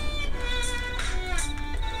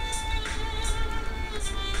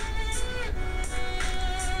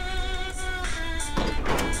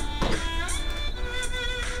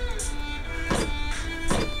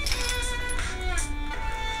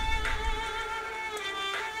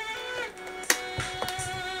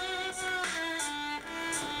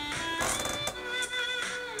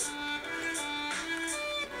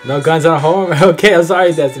 No guns on home? Okay, I'm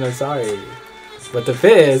sorry, Destin, I'm sorry. But the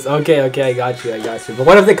fizz, okay, I got you. But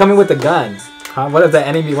what if they come in with the gun? Huh? What if the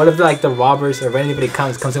enemy, what if like the robbers or if anybody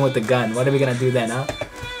comes in with the gun? What are we gonna do then, huh?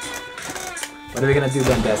 What are we gonna do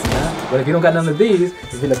then, Destin, huh? But if you don't got none of these,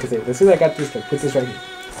 if you look, let's see, I got this, like, put this right here.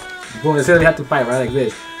 Boom, let's say we have to fight, right, like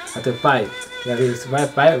this. Have to fight. You gotta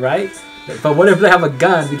fight, right? But what if they have a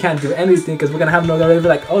gun? We can't do anything because we're gonna have no. They're gonna be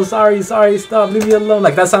like, oh, sorry, stop, leave me alone.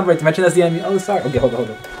 Like that sound right. Imagine that's the enemy. Oh, sorry. Okay, hold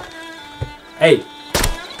on. Hey,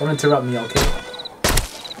 don't interrupt me, okay?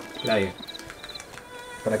 Get out of here.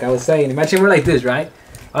 But like I was saying, imagine we're like this, right?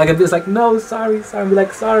 All I can do is like, no, sorry. I'll be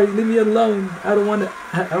like, sorry, leave me alone. I don't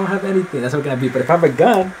have anything. That's what we're gonna be. But if I have a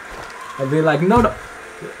gun, I'll be like, no.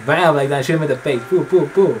 Bam, like that. Shoot him in the face.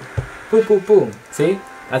 Boom. See?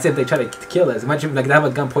 That's if they try to kill us. Imagine like they have a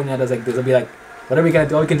gun pointing at us like this. They'll be like, what are we gonna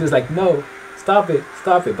do? All we can do is like, no, stop it.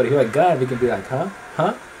 But if you have a gun, we can be like, huh?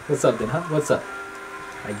 What's up then, huh? What's up?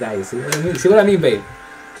 Like that, you see what I mean? See what I mean, babe?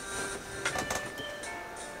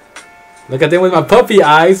 Look at them with my puppy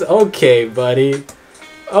eyes. Okay, buddy.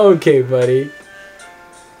 Okay, buddy.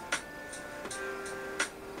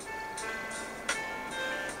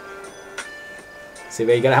 See,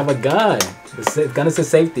 babe, you gotta have a gun. The gun is a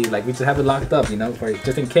safety. Like, we just have it locked up, you know, for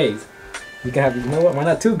just in case. You can have, you know what? Why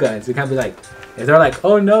not 2 guns? We can't be like, if they're like,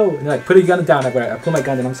 oh no, they're like, put your gun down. I put my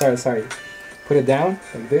gun down. I'm sorry. Put it down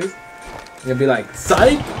like this. You'll be like,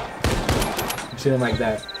 psych! Shoot him like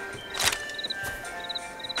that.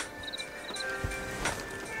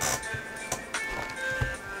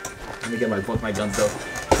 Let me get both my guns though.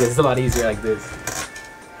 Yeah, it's a lot easier like this.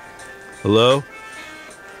 Hello?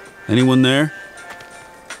 Anyone there?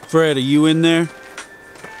 Fred, are you in there?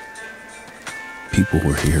 People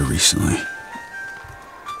were here recently.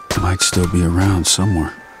 Might still be around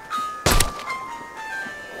somewhere.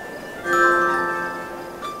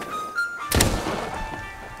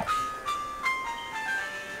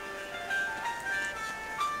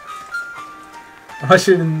 I'll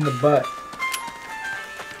shoot him in the butt.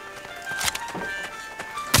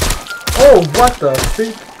 Oh, what the?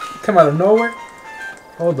 See? Come out of nowhere?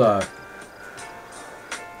 Hold up.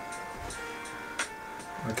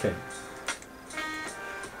 Okay.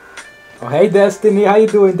 Oh, hey, Destiny. How you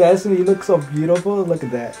doing, Destiny? You look so beautiful. Look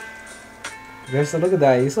at that. Just look at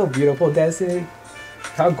that. You're so beautiful, Destiny.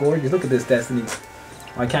 How gorgeous. Look at this, Destiny.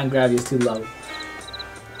 Oh, I can't grab you. It's too low.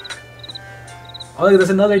 Oh, look,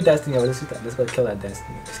 there's another Destiny. Oh, let's go kill that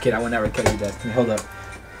Destiny. Just kidding. I will never kill you, Destiny. Hold up.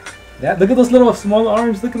 Yeah, look at those little small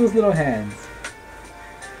arms. Look at those little hands.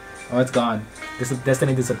 Oh, it's gone. This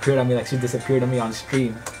Destiny disappeared on me like she disappeared on me on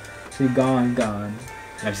stream. She gone.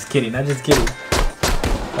 I'm just kidding. I'm just kidding.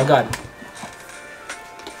 Oh, God.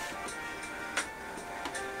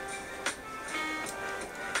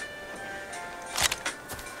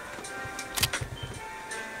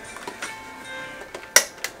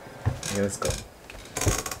 Okay, let's go.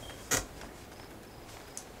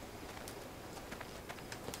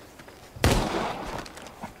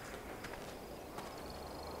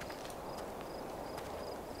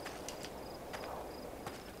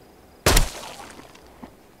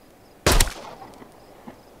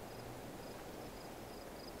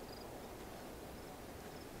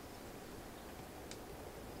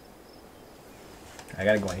 I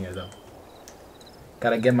gotta go in here though.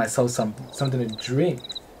 Gotta get myself something to drink.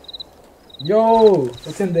 Yo,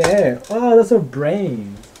 what's in there? Oh, those are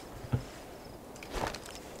brains.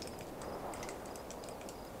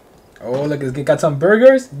 Oh, look, it's got some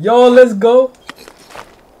burgers. Yo, let's go.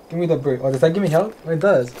 Give me the burger. Oh, does that give me help? Oh, it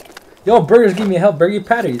does. Yo, burgers give me help. Burger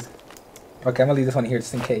patties. Okay, I'm gonna leave this one here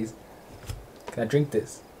just in case. Can I drink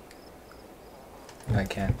this? No, I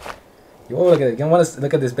can't. Yo, look at it. You want to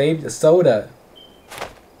look at this, babe? The soda.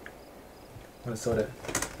 What soda?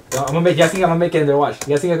 Yo, I'm gonna make. Yes, think I'm gonna make it in there. Watch.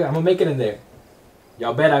 Yes, think I'm gonna make it in there.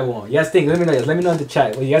 Y'all bet I won't. Yes, think. Let me know. Yes, let me know in the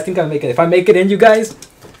chat. Well, you guys think I'm make it? If I make it in, you guys.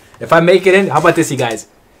 If I make it in, how about this, you guys?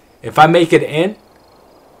 If I make it in,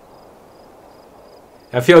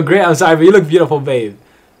 I feel great. I'm sorry, but you look beautiful, babe.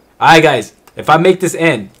 Alright, guys. If I make this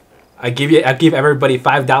in, I give everybody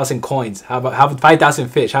 5,000 coins. How about 5,000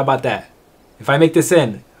 fish? How about that? If I make this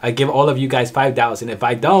in, I give all of you guys 5,000. If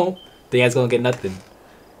I don't, then you guys gonna get nothing.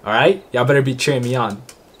 Alright? Y'all better be cheering me on.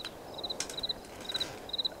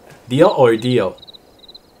 Deal or deal?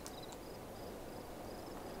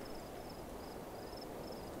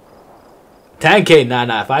 $10K?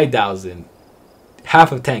 Nah, 5,000.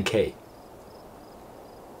 Half of 10K.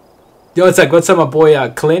 Yo, it's like, what's up, my boy,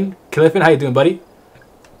 Cliffin? How you doing, buddy?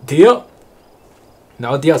 Deal?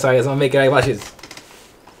 No deal. Sorry, I'm gonna make it. Right, watch this.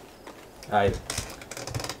 Alright.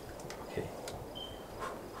 Okay.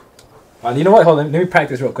 You know what? Hold on. Let me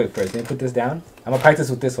practice real quick first. Let me put this down. I'm gonna practice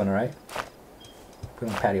with this one, alright? Put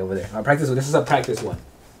my patty over there. I'm gonna practice with this. Is a practice one.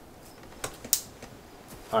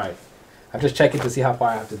 Alright. I'm just checking to see how far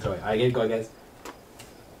I have to throw it. Alright, here you go, guys.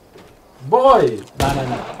 Boy!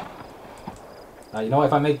 No. Now, you know what?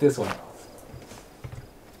 If I make this one.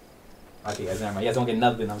 Okay, guys, never mind. You guys don't get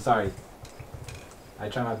nothing. I'm sorry. I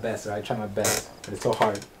try my best, right? I try my best. But it's so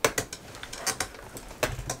hard.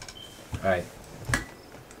 Alright.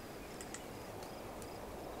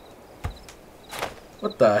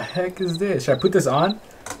 What the heck is this? Should I put this on?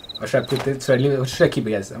 Or should I put this? Should I leave it? Or should I keep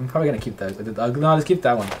it, guys? I'm probably gonna keep that. No, let's keep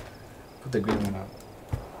that one. Put the green one out.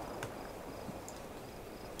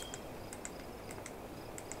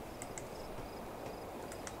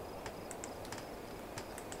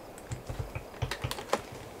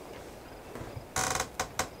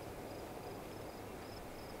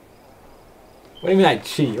 What do you mean I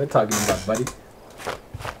cheat? What are you talking about, buddy?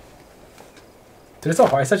 Dude, it's so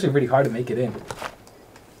hard. It's actually really hard to make it in.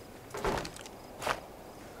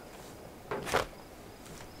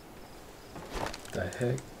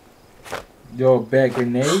 heck? Yo, bag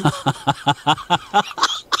grenade?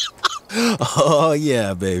 Oh,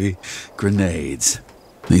 yeah, baby. Grenades.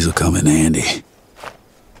 These will come in handy.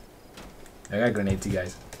 I got grenades, you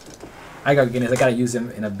guys. I got grenades. I gotta use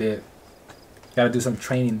them in a bit. Gotta do some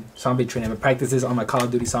training, zombie training. I practice this on my Call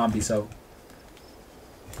of Duty zombie, so.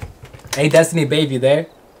 Hey, Destiny Babe, you there?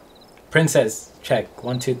 Princess, check.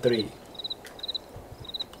 1, 2, 3.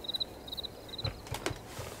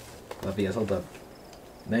 Love you guys, hold up.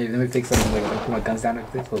 Let me fix something. Like, put my guns down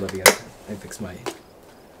like this. Hold up, you guys. Let me fix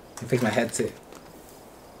my headset.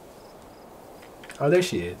 Oh, there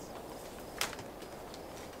she is.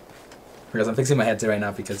 Because I'm fixing my headset right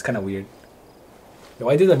now because it's kind of weird. Yo,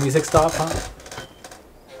 why did the music stop, huh?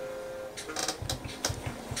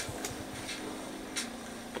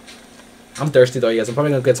 I'm thirsty though, yes. I'm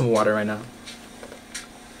probably gonna get some water right now.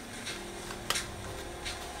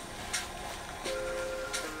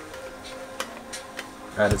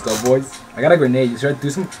 Alright, let's go, boys. I got a grenade. Should I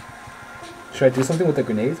do something with the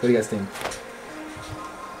grenades? What do you guys think?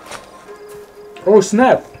 Oh,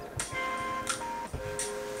 snap!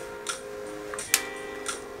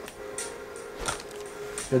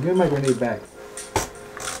 Yo, give me my grenade back.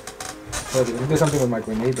 Okay, let me do something with my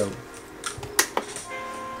grenade though.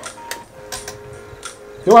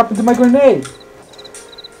 Yo, what happened to my grenade?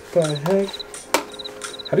 What the heck?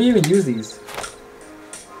 How do you even use these?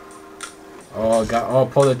 Oh,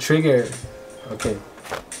 pull the trigger. Okay.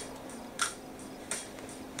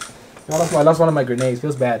 I lost one of my grenades.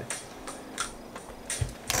 Feels bad.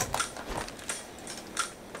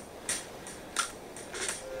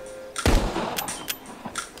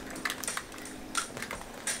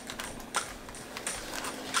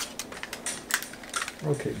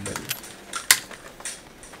 Okay, buddy.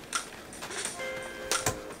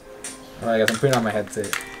 Alright, guys, I'm putting on my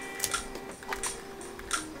headset.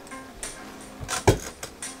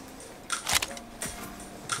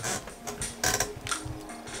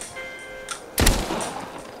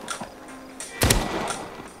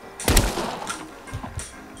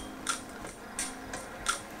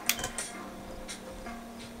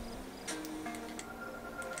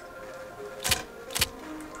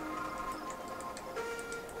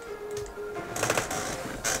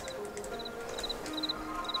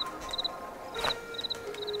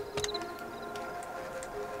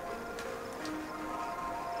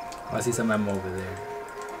 I see some ammo over there.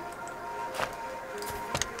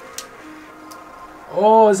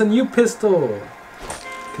 Oh, it's a new pistol.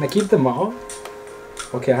 Can I keep them all?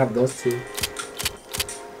 Okay, I have those two.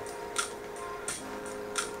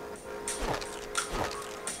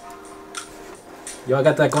 Yo, I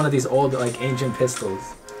got like one of these old like ancient pistols.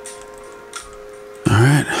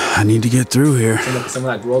 Alright, I need to get through here. Some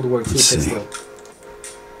like World War II pistol.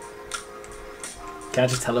 Can I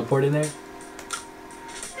just teleport in there?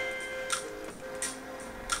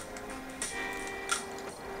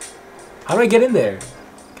 How do I get in there?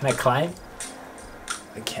 Can I climb?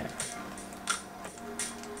 I can't.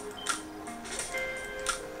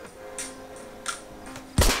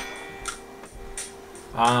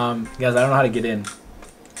 Guys, I don't know how to get in.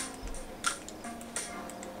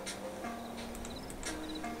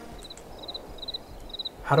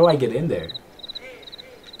 How do I get in there?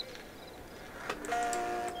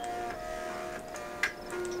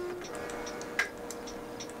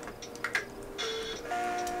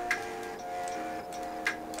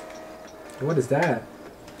 What is that?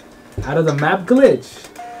 Out of the map glitch.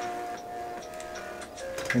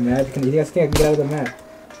 Hey man, you guys think I can get out of the map?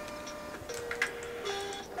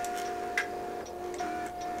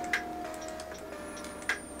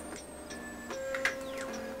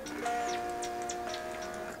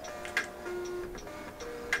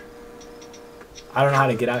 I don't know how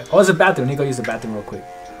to get out. Oh, it's a bathroom. Let me go use the bathroom real quick.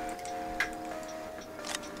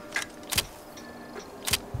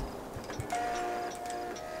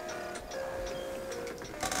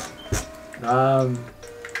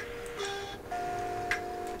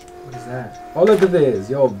 What is that? Oh, look at this.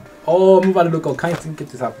 Yo. Oh, I'm about to look all kinds and get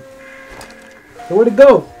this up. So where'd it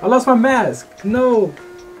go? I lost my mask. No.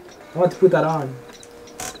 I want to put that on.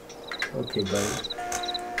 Okay, buddy.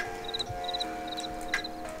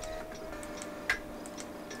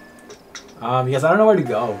 Because I don't know where to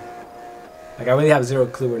go. Like, I really have zero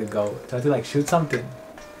clue where to go. Do I have to, like, shoot something?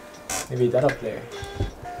 Maybe that up there.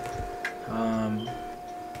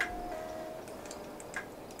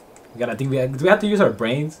 Do we have to use our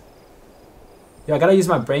brains? Yo, I gotta use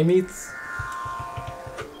my brain meats.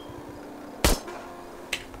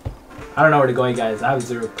 I don't know where to go, guys. I have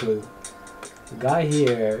zero clue. The guy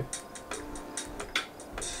here.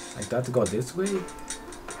 Like, do I have to go this way?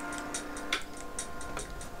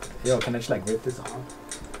 Yo, can I just like rip this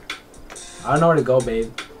off? I don't know where to go,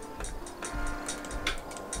 babe.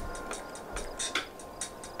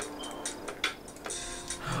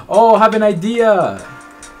 Oh, I have an idea.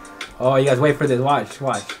 Oh, you guys wait for this. Watch.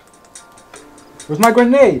 Where's my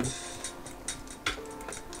grenade?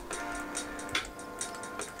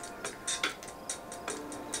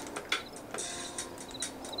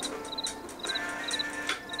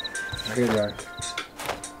 Oh, here they are.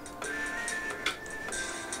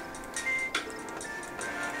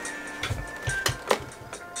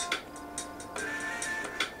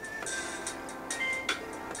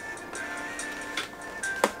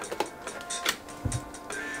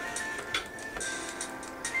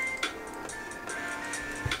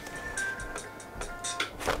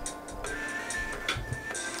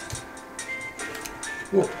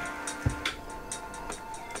 Whoa.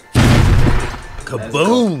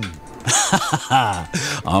 Kaboom!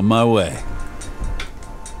 On my way.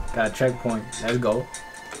 Got a checkpoint. Let's go.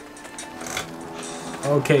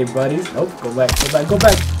 Okay, buddies. Nope. Go back.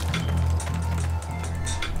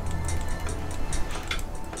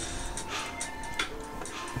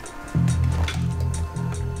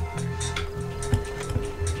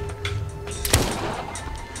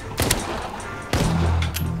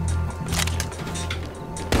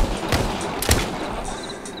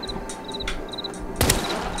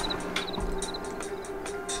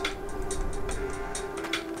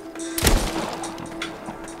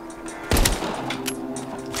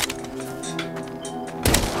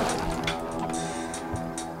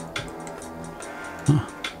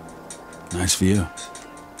 Nice view.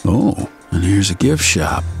 Oh, and here's a gift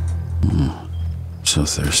shop. So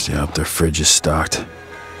thirsty. I hope their fridge is stocked.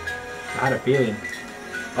 I had a feeling.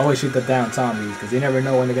 Always shoot the down zombies, because you never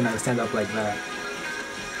know when they're gonna stand up like that.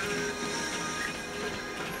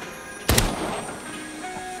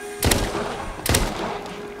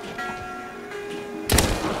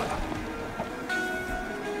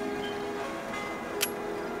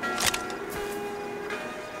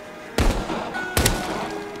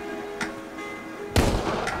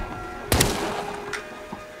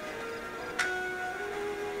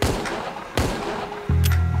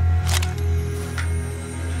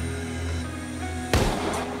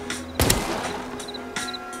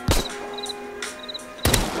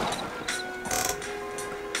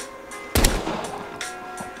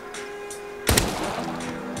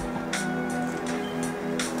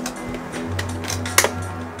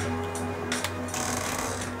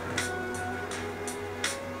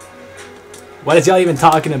 What is y'all even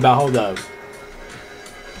talking about? Hold up.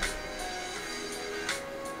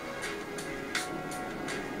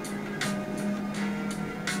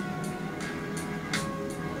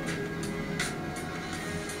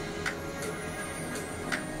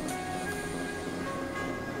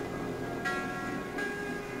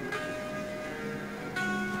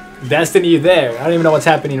 Destiny, you there? I don't even know what's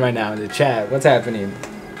happening right now in the chat. What's happening?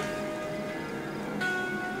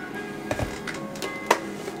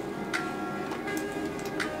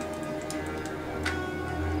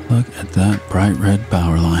 Look at that bright red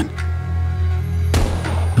power line.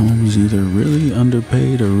 Someone was either really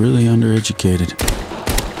underpaid or really undereducated.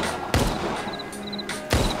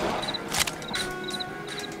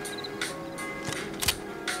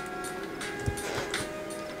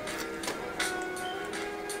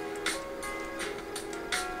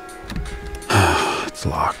 It's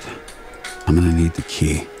locked. I'm gonna need the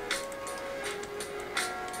key.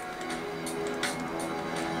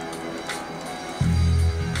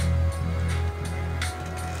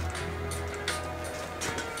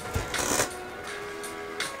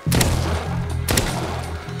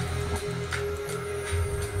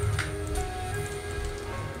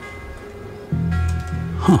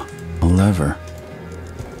 Huh, a lever.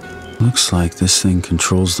 Looks like this thing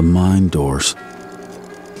controls the mine doors.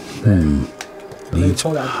 Needs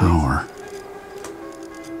power.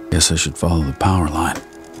 Guess I should follow the power line.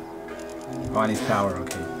 Oh, I need power,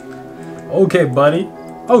 okay. Okay, buddy.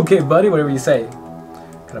 Okay, buddy, whatever you say.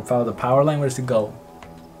 Gotta follow the power line, where's it go?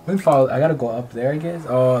 I gotta go up there, I guess?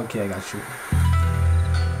 Oh, okay, I got you. So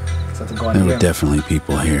I have to go in There here. were definitely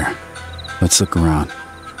people here. Let's look around.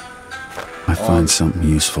 Might find something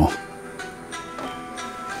useful.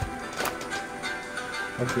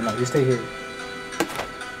 Okay, no, you stay here.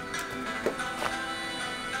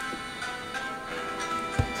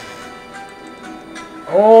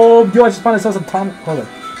 Oh, yo, I just found myself some time. Hold on.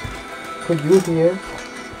 Quick use here.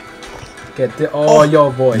 Get the. Oh,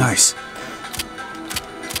 yo, boy. Nice.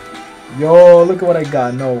 Yo, look at what I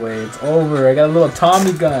got. No way. It's over. I got a little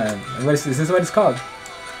Tommy gun. What is this? Is this what it's called?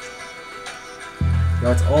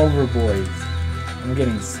 Yo, it's over, boys. I'm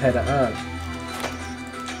getting set up.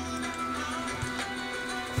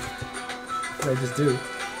 What did I just do?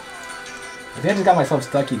 I think I just got myself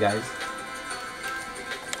stuck, you guys.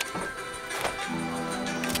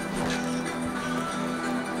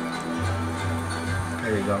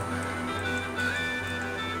 There we go.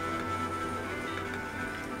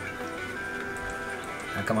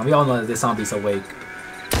 Now, come on, we all know that this zombie's awake.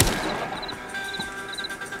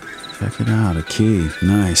 Check it out, a key.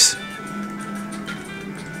 Nice.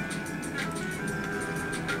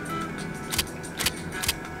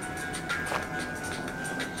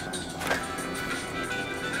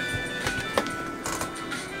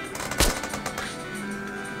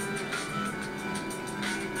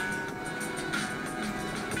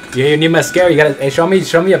 Your new mascara, you gotta, hey, show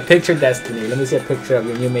me a picture, Destiny. Let me see a picture of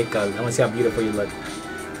your new makeup. I wanna see how beautiful you look.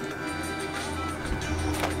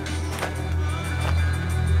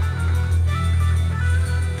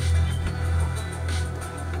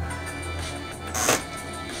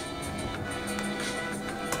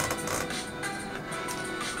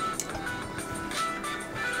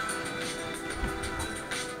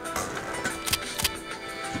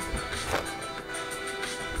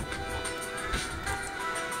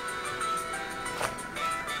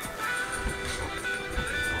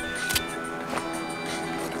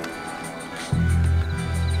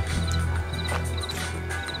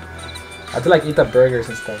 I have to like eat the burgers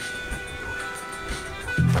and stuff.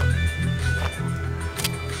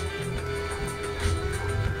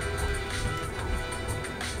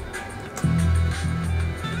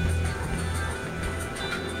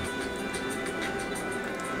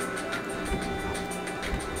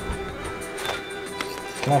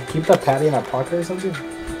 Can I keep the patty in my pocket or something?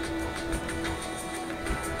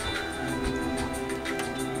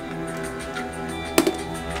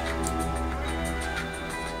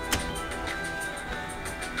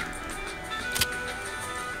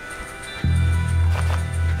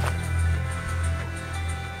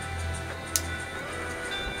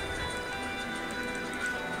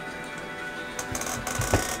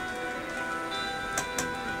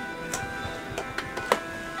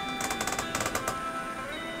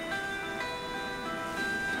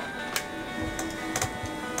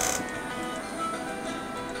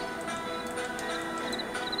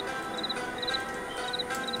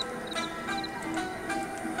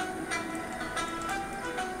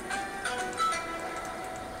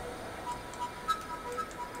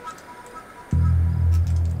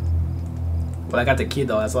 Well, I got the key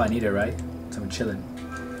though, that's all I needed, right? So I'm chilling.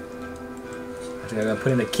 I gotta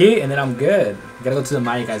put in the key and then I'm good. I gotta go to the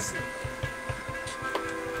mine, guys.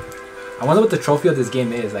 I wonder what the trophy of this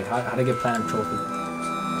game is, like how to get platinum trophy.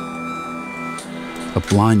 A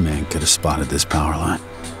blind man could have spotted this power line.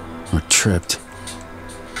 Or tripped.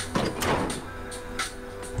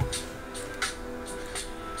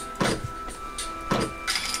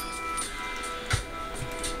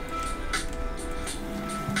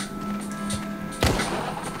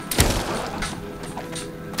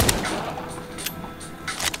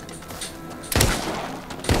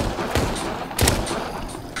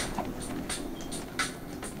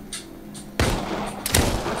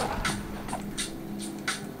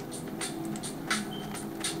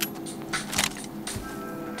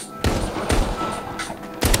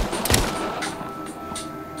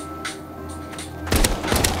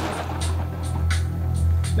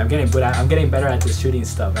 I'm getting better at this shooting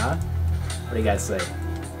stuff, huh? What do you guys say?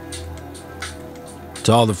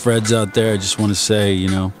 To all the Freds out there, I just want to say, you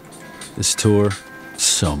know, this tour,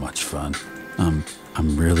 so much fun. I'm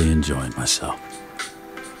really enjoying myself.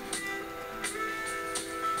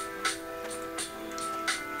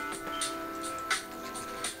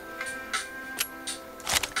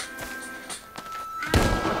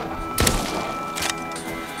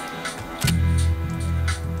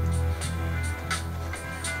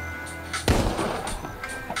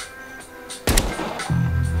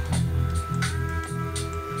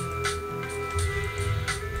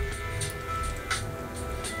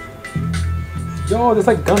 Yo, there's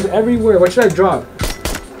like guns everywhere. What should I drop?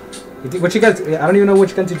 You think, what you guys? I don't even know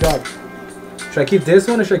which gun to drop. Should I keep this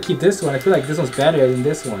one or should I keep this one? I feel like this one's better than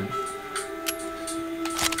this one.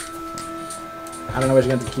 I don't know which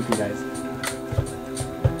gun to keep, you guys.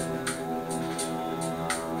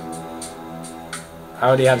 I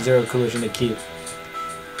already have 0 collusion to keep.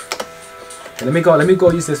 Okay, let me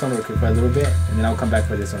go use this one real quick for a little bit, and then I'll come back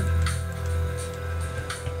for this one.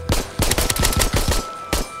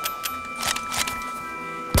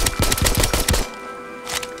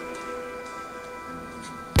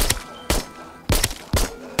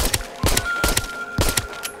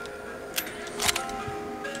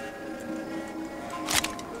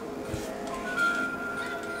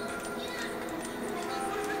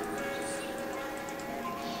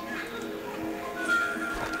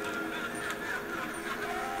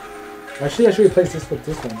 Actually, I should replace this with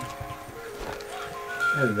this one.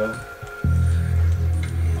 There we go.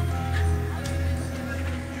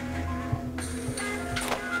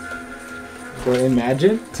 So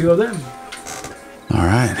imagine 2 of them. All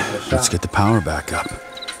right, let's get the power back up.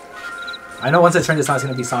 I know once I turn this on, it's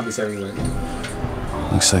gonna be zombies everywhere.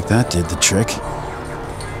 Looks like that did the trick.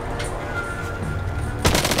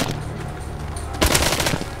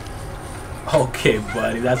 Okay,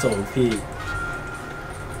 buddy, that's OP.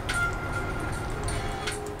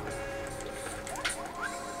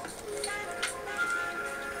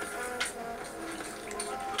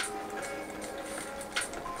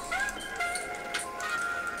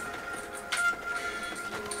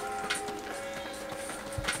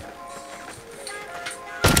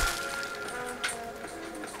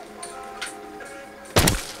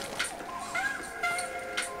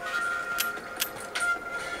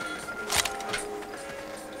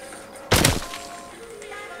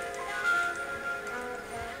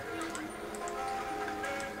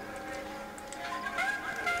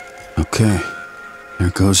 Okay, there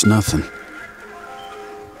goes nothing.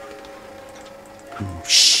 Oh,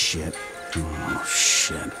 shit. Oh,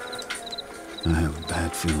 shit. I have a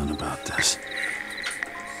bad feeling about this.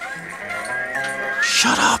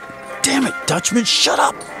 Shut up! Damn it, Dutchman, shut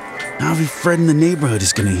up! Now every Fred in the neighborhood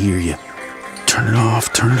is gonna hear you. Turn it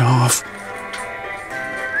off, turn it off.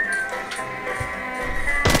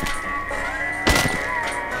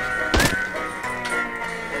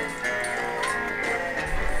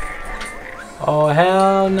 Oh,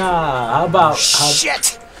 hell nah. How about...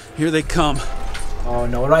 Shit! Here they come. Oh,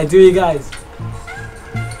 no. What do I do, you guys?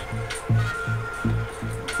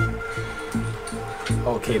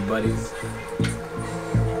 Okay, buddies.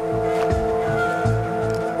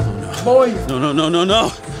 Oh, no. Boy! No, no, no, no,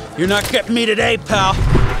 no. You're not getting me today, pal.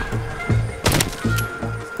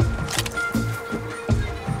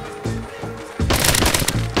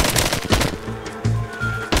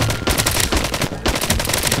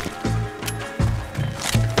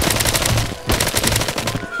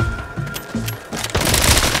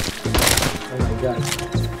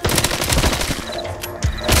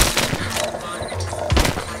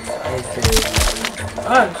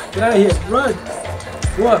 Get out of here! Run!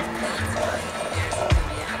 Go up!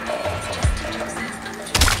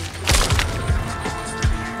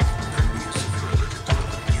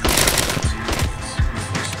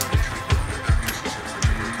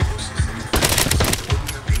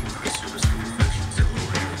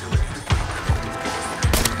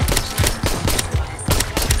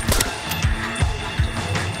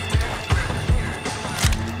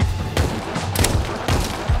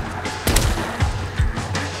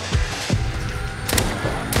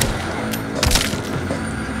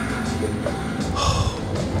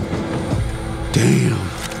 Damn.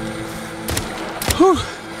 Whew.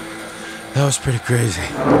 That was pretty crazy.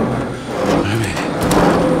 I made it.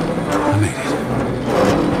 I made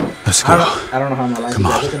it. Let's go. I don't know how my life Come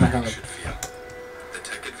on. Look at my helmet.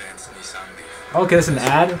 Okay, that's an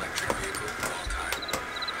ad.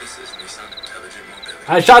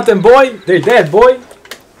 I shot them, boy. They're dead, boy.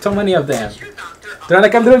 So many of them. They're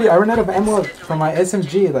like, I ran out of ammo from my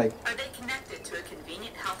SMG. Like,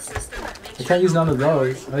 I can't use none of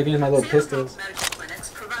those. I can use my little pistols.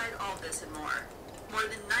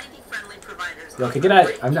 Yo, okay, get out.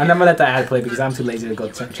 I'm not gonna let the ad play because I'm too lazy to go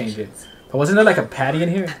change it. But wasn't there like a patty in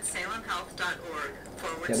here?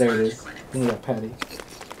 Yeah, there it is. We need a patty.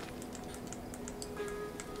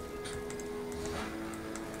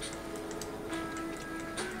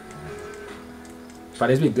 But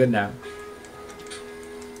it's be good now.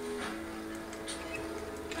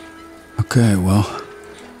 Okay, well,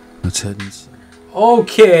 let's head inside.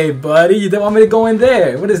 Okay, buddy, you don't want me to go in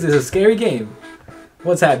there? What is this, a scary game?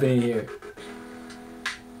 What's happening here?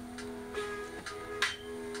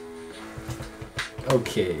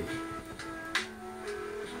 Okay.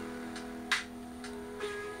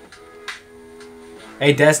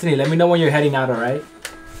 Hey, Destiny, let me know when you're heading out, alright?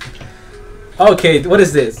 Okay, what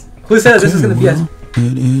is this? Who says this is gonna be a...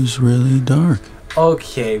 It is really dark.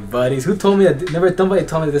 Okay, buddies. Who told me that? Nobody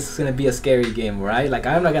told me this is gonna be a scary game, right? Like,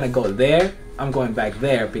 I'm not gonna go there. I'm going back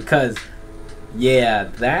there because, yeah,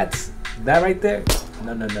 that right there.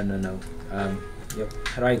 No. Yep.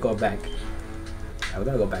 How do I go back? I'm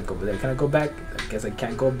gonna go back over there. Can I go back? I guess I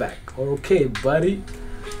can't go back. Okay, buddy.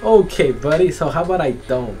 Okay, buddy. So how about I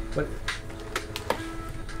don't? What?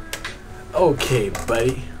 Okay,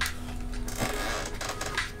 buddy.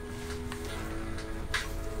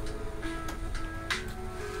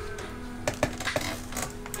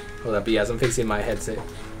 Hold up, yes, I'm fixing my headset.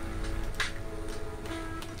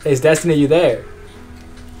 Hey, is Destiny, you there?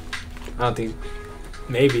 I don't think.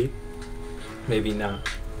 Maybe. maybe not.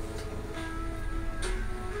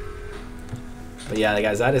 But yeah,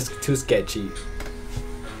 guys, that is too sketchy.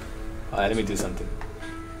 Alright, let me do something.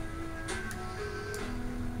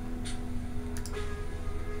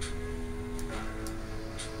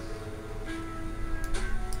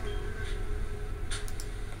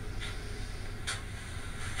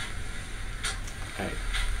 Alright.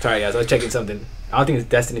 Sorry guys, I was checking something. I don't think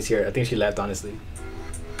Destiny's here. I think she left, honestly.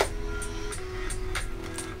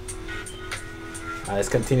 Alright, let's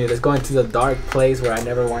continue. Let's go into the dark place where I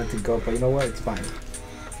never wanted to go, but you know what? It's fine.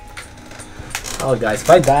 Oh guys, if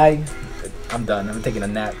I die, I'm done. I'm taking a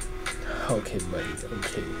nap. Okay, buddy.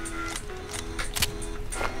 Okay.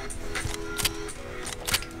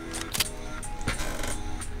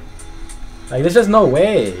 Like, there's just no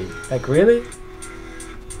way. Like, really?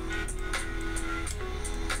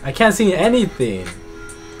 I can't see anything.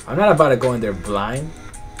 I'm not about to go in there blind.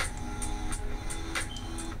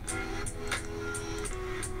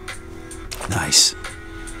 Nice.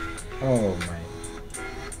 Oh my.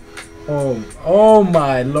 Oh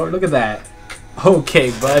my lord, look at that.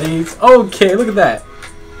 Okay, buddies. Okay, look at that.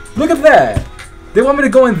 Look at that. They want me to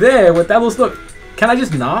go in there with that little look. Can I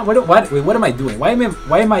just not? Wait, what am I doing? Why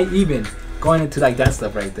am I even going into like that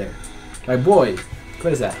stuff right there? My boy,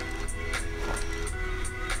 what is that?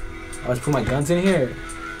 I'll just put my guns in here.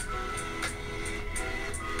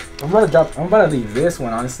 I'm about to leave this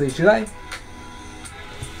one, honestly. Should I?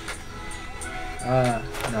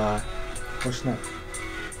 Nah. Oh snap.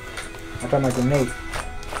 I'll try my grenade.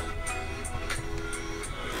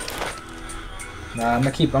 Nah, I'm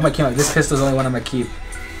gonna keep this pistol's the only one I'm gonna keep.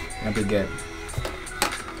 I'll be good.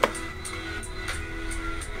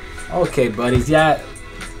 Okay, buddies, yeah.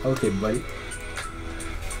 Okay, buddy.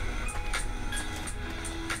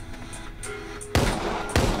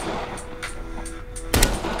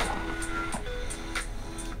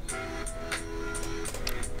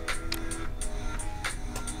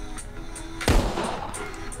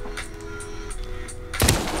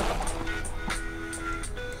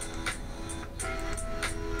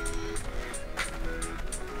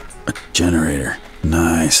 Generator.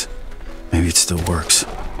 Nice. Maybe it still works.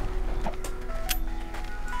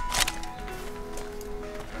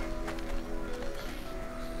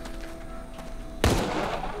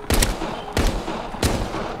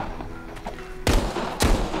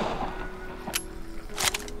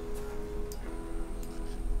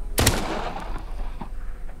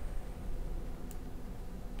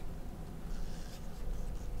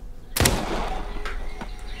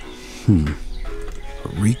 A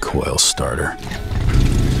recoil starter.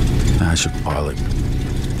 I should probably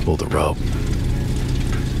pull the rope.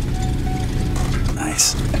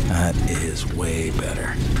 Nice. That is way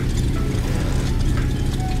better.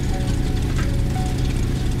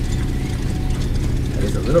 That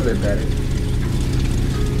is a little bit better.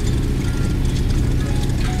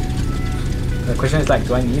 The question is like,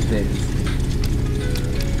 do I need this?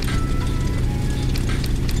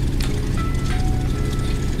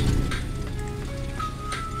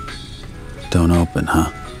 Don't open,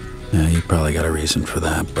 huh? Yeah, you probably got a reason for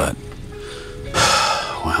that, but...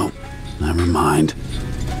 well, never mind.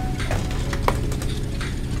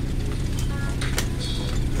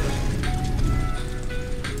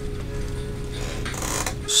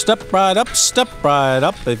 Step right up, step right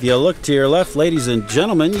up. If you look to your left, ladies and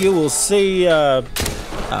gentlemen, you will see, old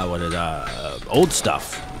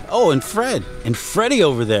stuff. Oh, and Fred. And Freddy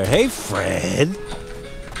over there. Hey, Fred.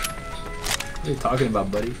 What are you talking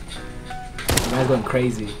about, buddy? You guys going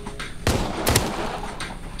crazy.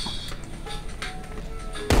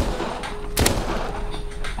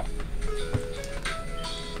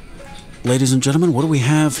 Ladies and gentlemen, what do we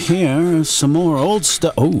have here? Some more old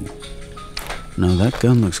stuff. Oh. No, that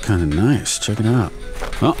gun looks kind of nice. Check it out.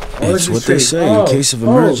 Oh, it's what they say in case of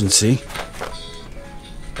emergency.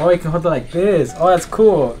 Oh, you can hold it like this. Oh, that's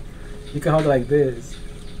cool. You can hold it like this.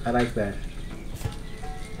 I like that.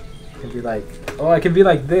 It can be like... oh, I can be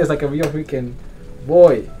like this, like a real freaking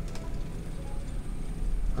boy.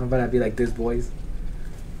 I'm about to be like this, boys.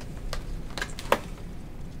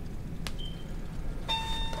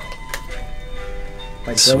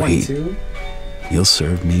 Like that one too. You'll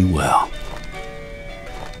serve me well.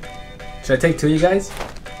 Should I take two, you guys?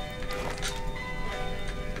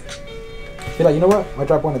 I feel like, you know what? I'll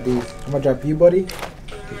drop one of these. I'm gonna drop you, buddy.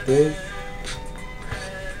 Like this.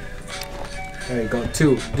 There you go.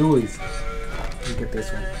 Two dualies. Let me get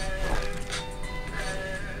this one.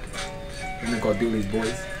 I'm gonna go do these,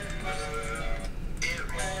 boys.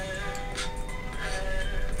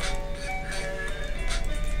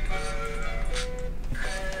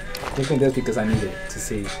 I'm taking this because I need it to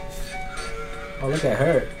see. Oh, look at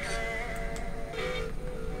her.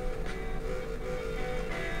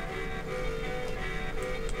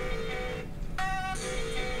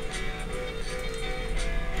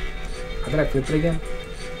 How can I flip it again?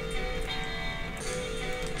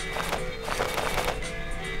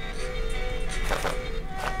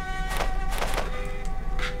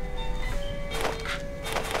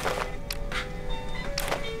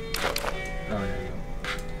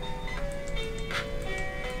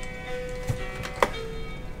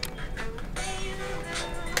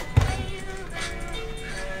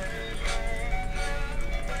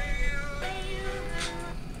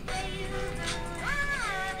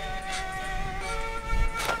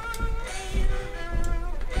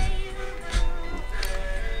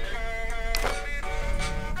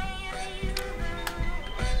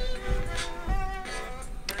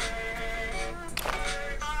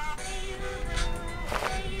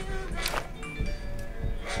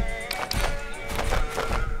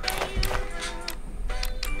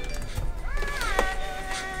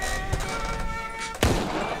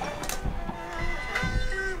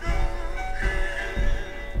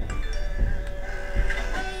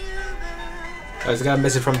 I just got a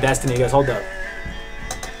message from Destiny, guys. Hold up.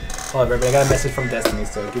 Hold up, everybody. I got a message from Destiny,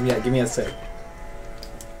 so give me a sec.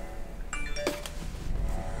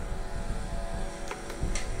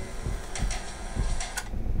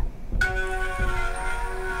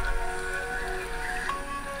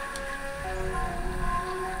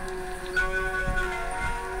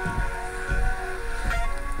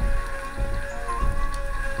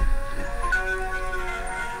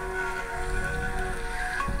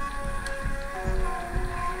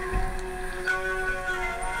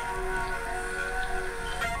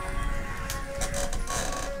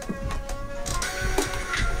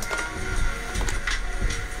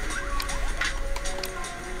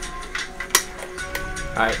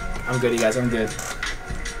 Alright, I'm good, you guys. I'm good.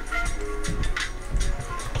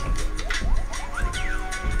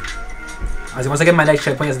 Honestly, once I get my next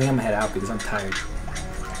checkpoint, I think I'm gonna head out because I'm tired.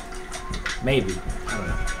 Maybe. I don't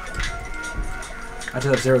know. I just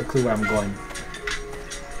have zero clue where I'm going.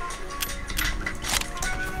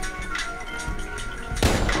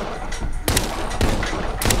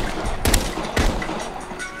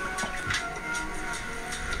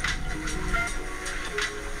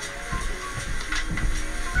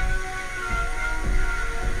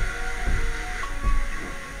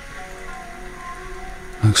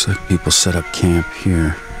 Looks like people set up camp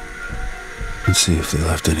here. Let's see if they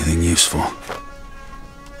left anything useful.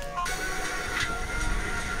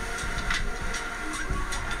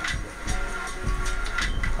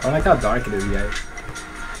 I like how dark it is, guys.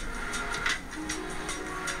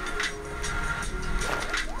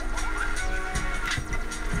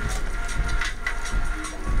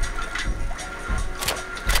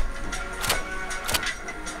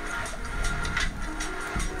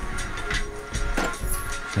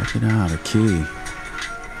 Check it out, a key.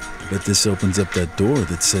 I bet this opens up that door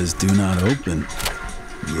that says do not open.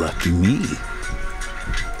 Lucky me.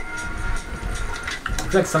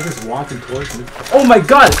 It's like something's walking towards me. Oh my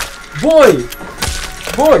god! Boy!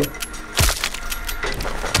 Boy!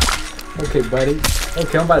 Okay, buddy.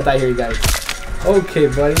 Okay, I'm about to die here, you guys. Okay,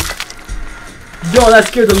 buddy. Yo, that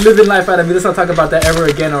scared the living life out of me. Let's not talk about that ever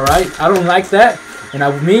again, alright? I don't like that. And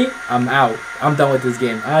I'm out. I'm done with this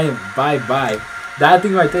game. I am bye-bye. That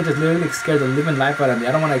thing right there just literally scared the living life out of me.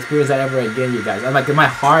 I don't want to experience that ever again, you guys. I'm like, in my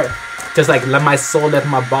heart, just like let my soul left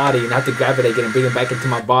my body and I have to grab it again and bring it back into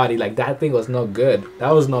my body. Like, that thing was no good.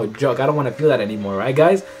 That was no joke. I don't want to feel that anymore, right,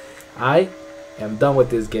 guys? I am done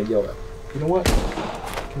with this game. Yo, you know what?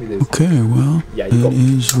 Give me this. Okay, well, yeah, you it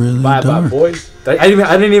is really bye, dark. bye, boys. I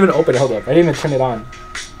didn't even open it. Hold up. I didn't even turn it on.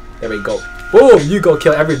 There we go. Boom! You go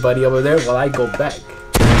kill everybody over there while I go back.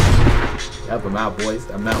 Yep, I'm out, boys.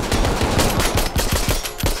 I'm out.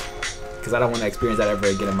 Because I don't want to experience that ever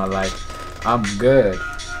again in my life. I'm good.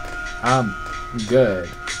 I'm good.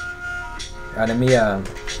 Alright, let me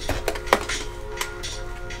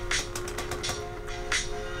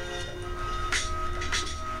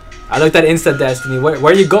I looked at Insta Destiny. Where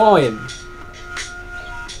are you going?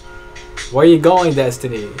 Where are you going,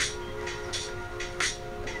 Destiny?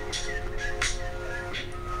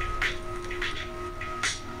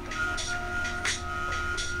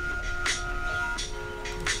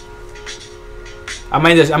 I'm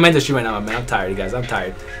in the stream right now, man. I'm tired, you guys. I'm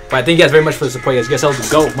tired. But thank you guys very much for the support, you guys. You guys helped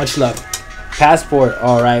go. Much love. Passport.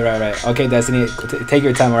 All right, right. Okay, Destiny. Take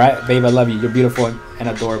your time, all right, babe. I love you. You're beautiful and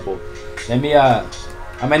adorable. Let me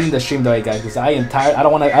I'm ending the stream though, you guys, because I am tired. I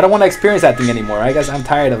don't want to experience that thing anymore, right, guys? I'm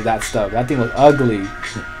tired of that stuff. That thing was ugly.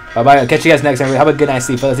 Bye bye. I'll catch you guys next time. Have a good night's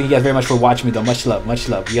sleep, fellas. Thank you guys very much for watching me, though. Much love. Much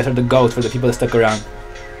love. You guys are the GOATs for the people that stuck around.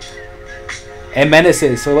 And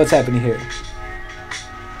menaces. So what's happening here?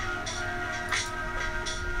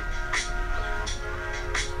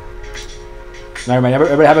 Never mind.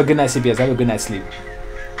 Everybody have a good night's sleep. Yes, have a good night's sleep.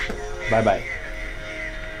 Bye bye.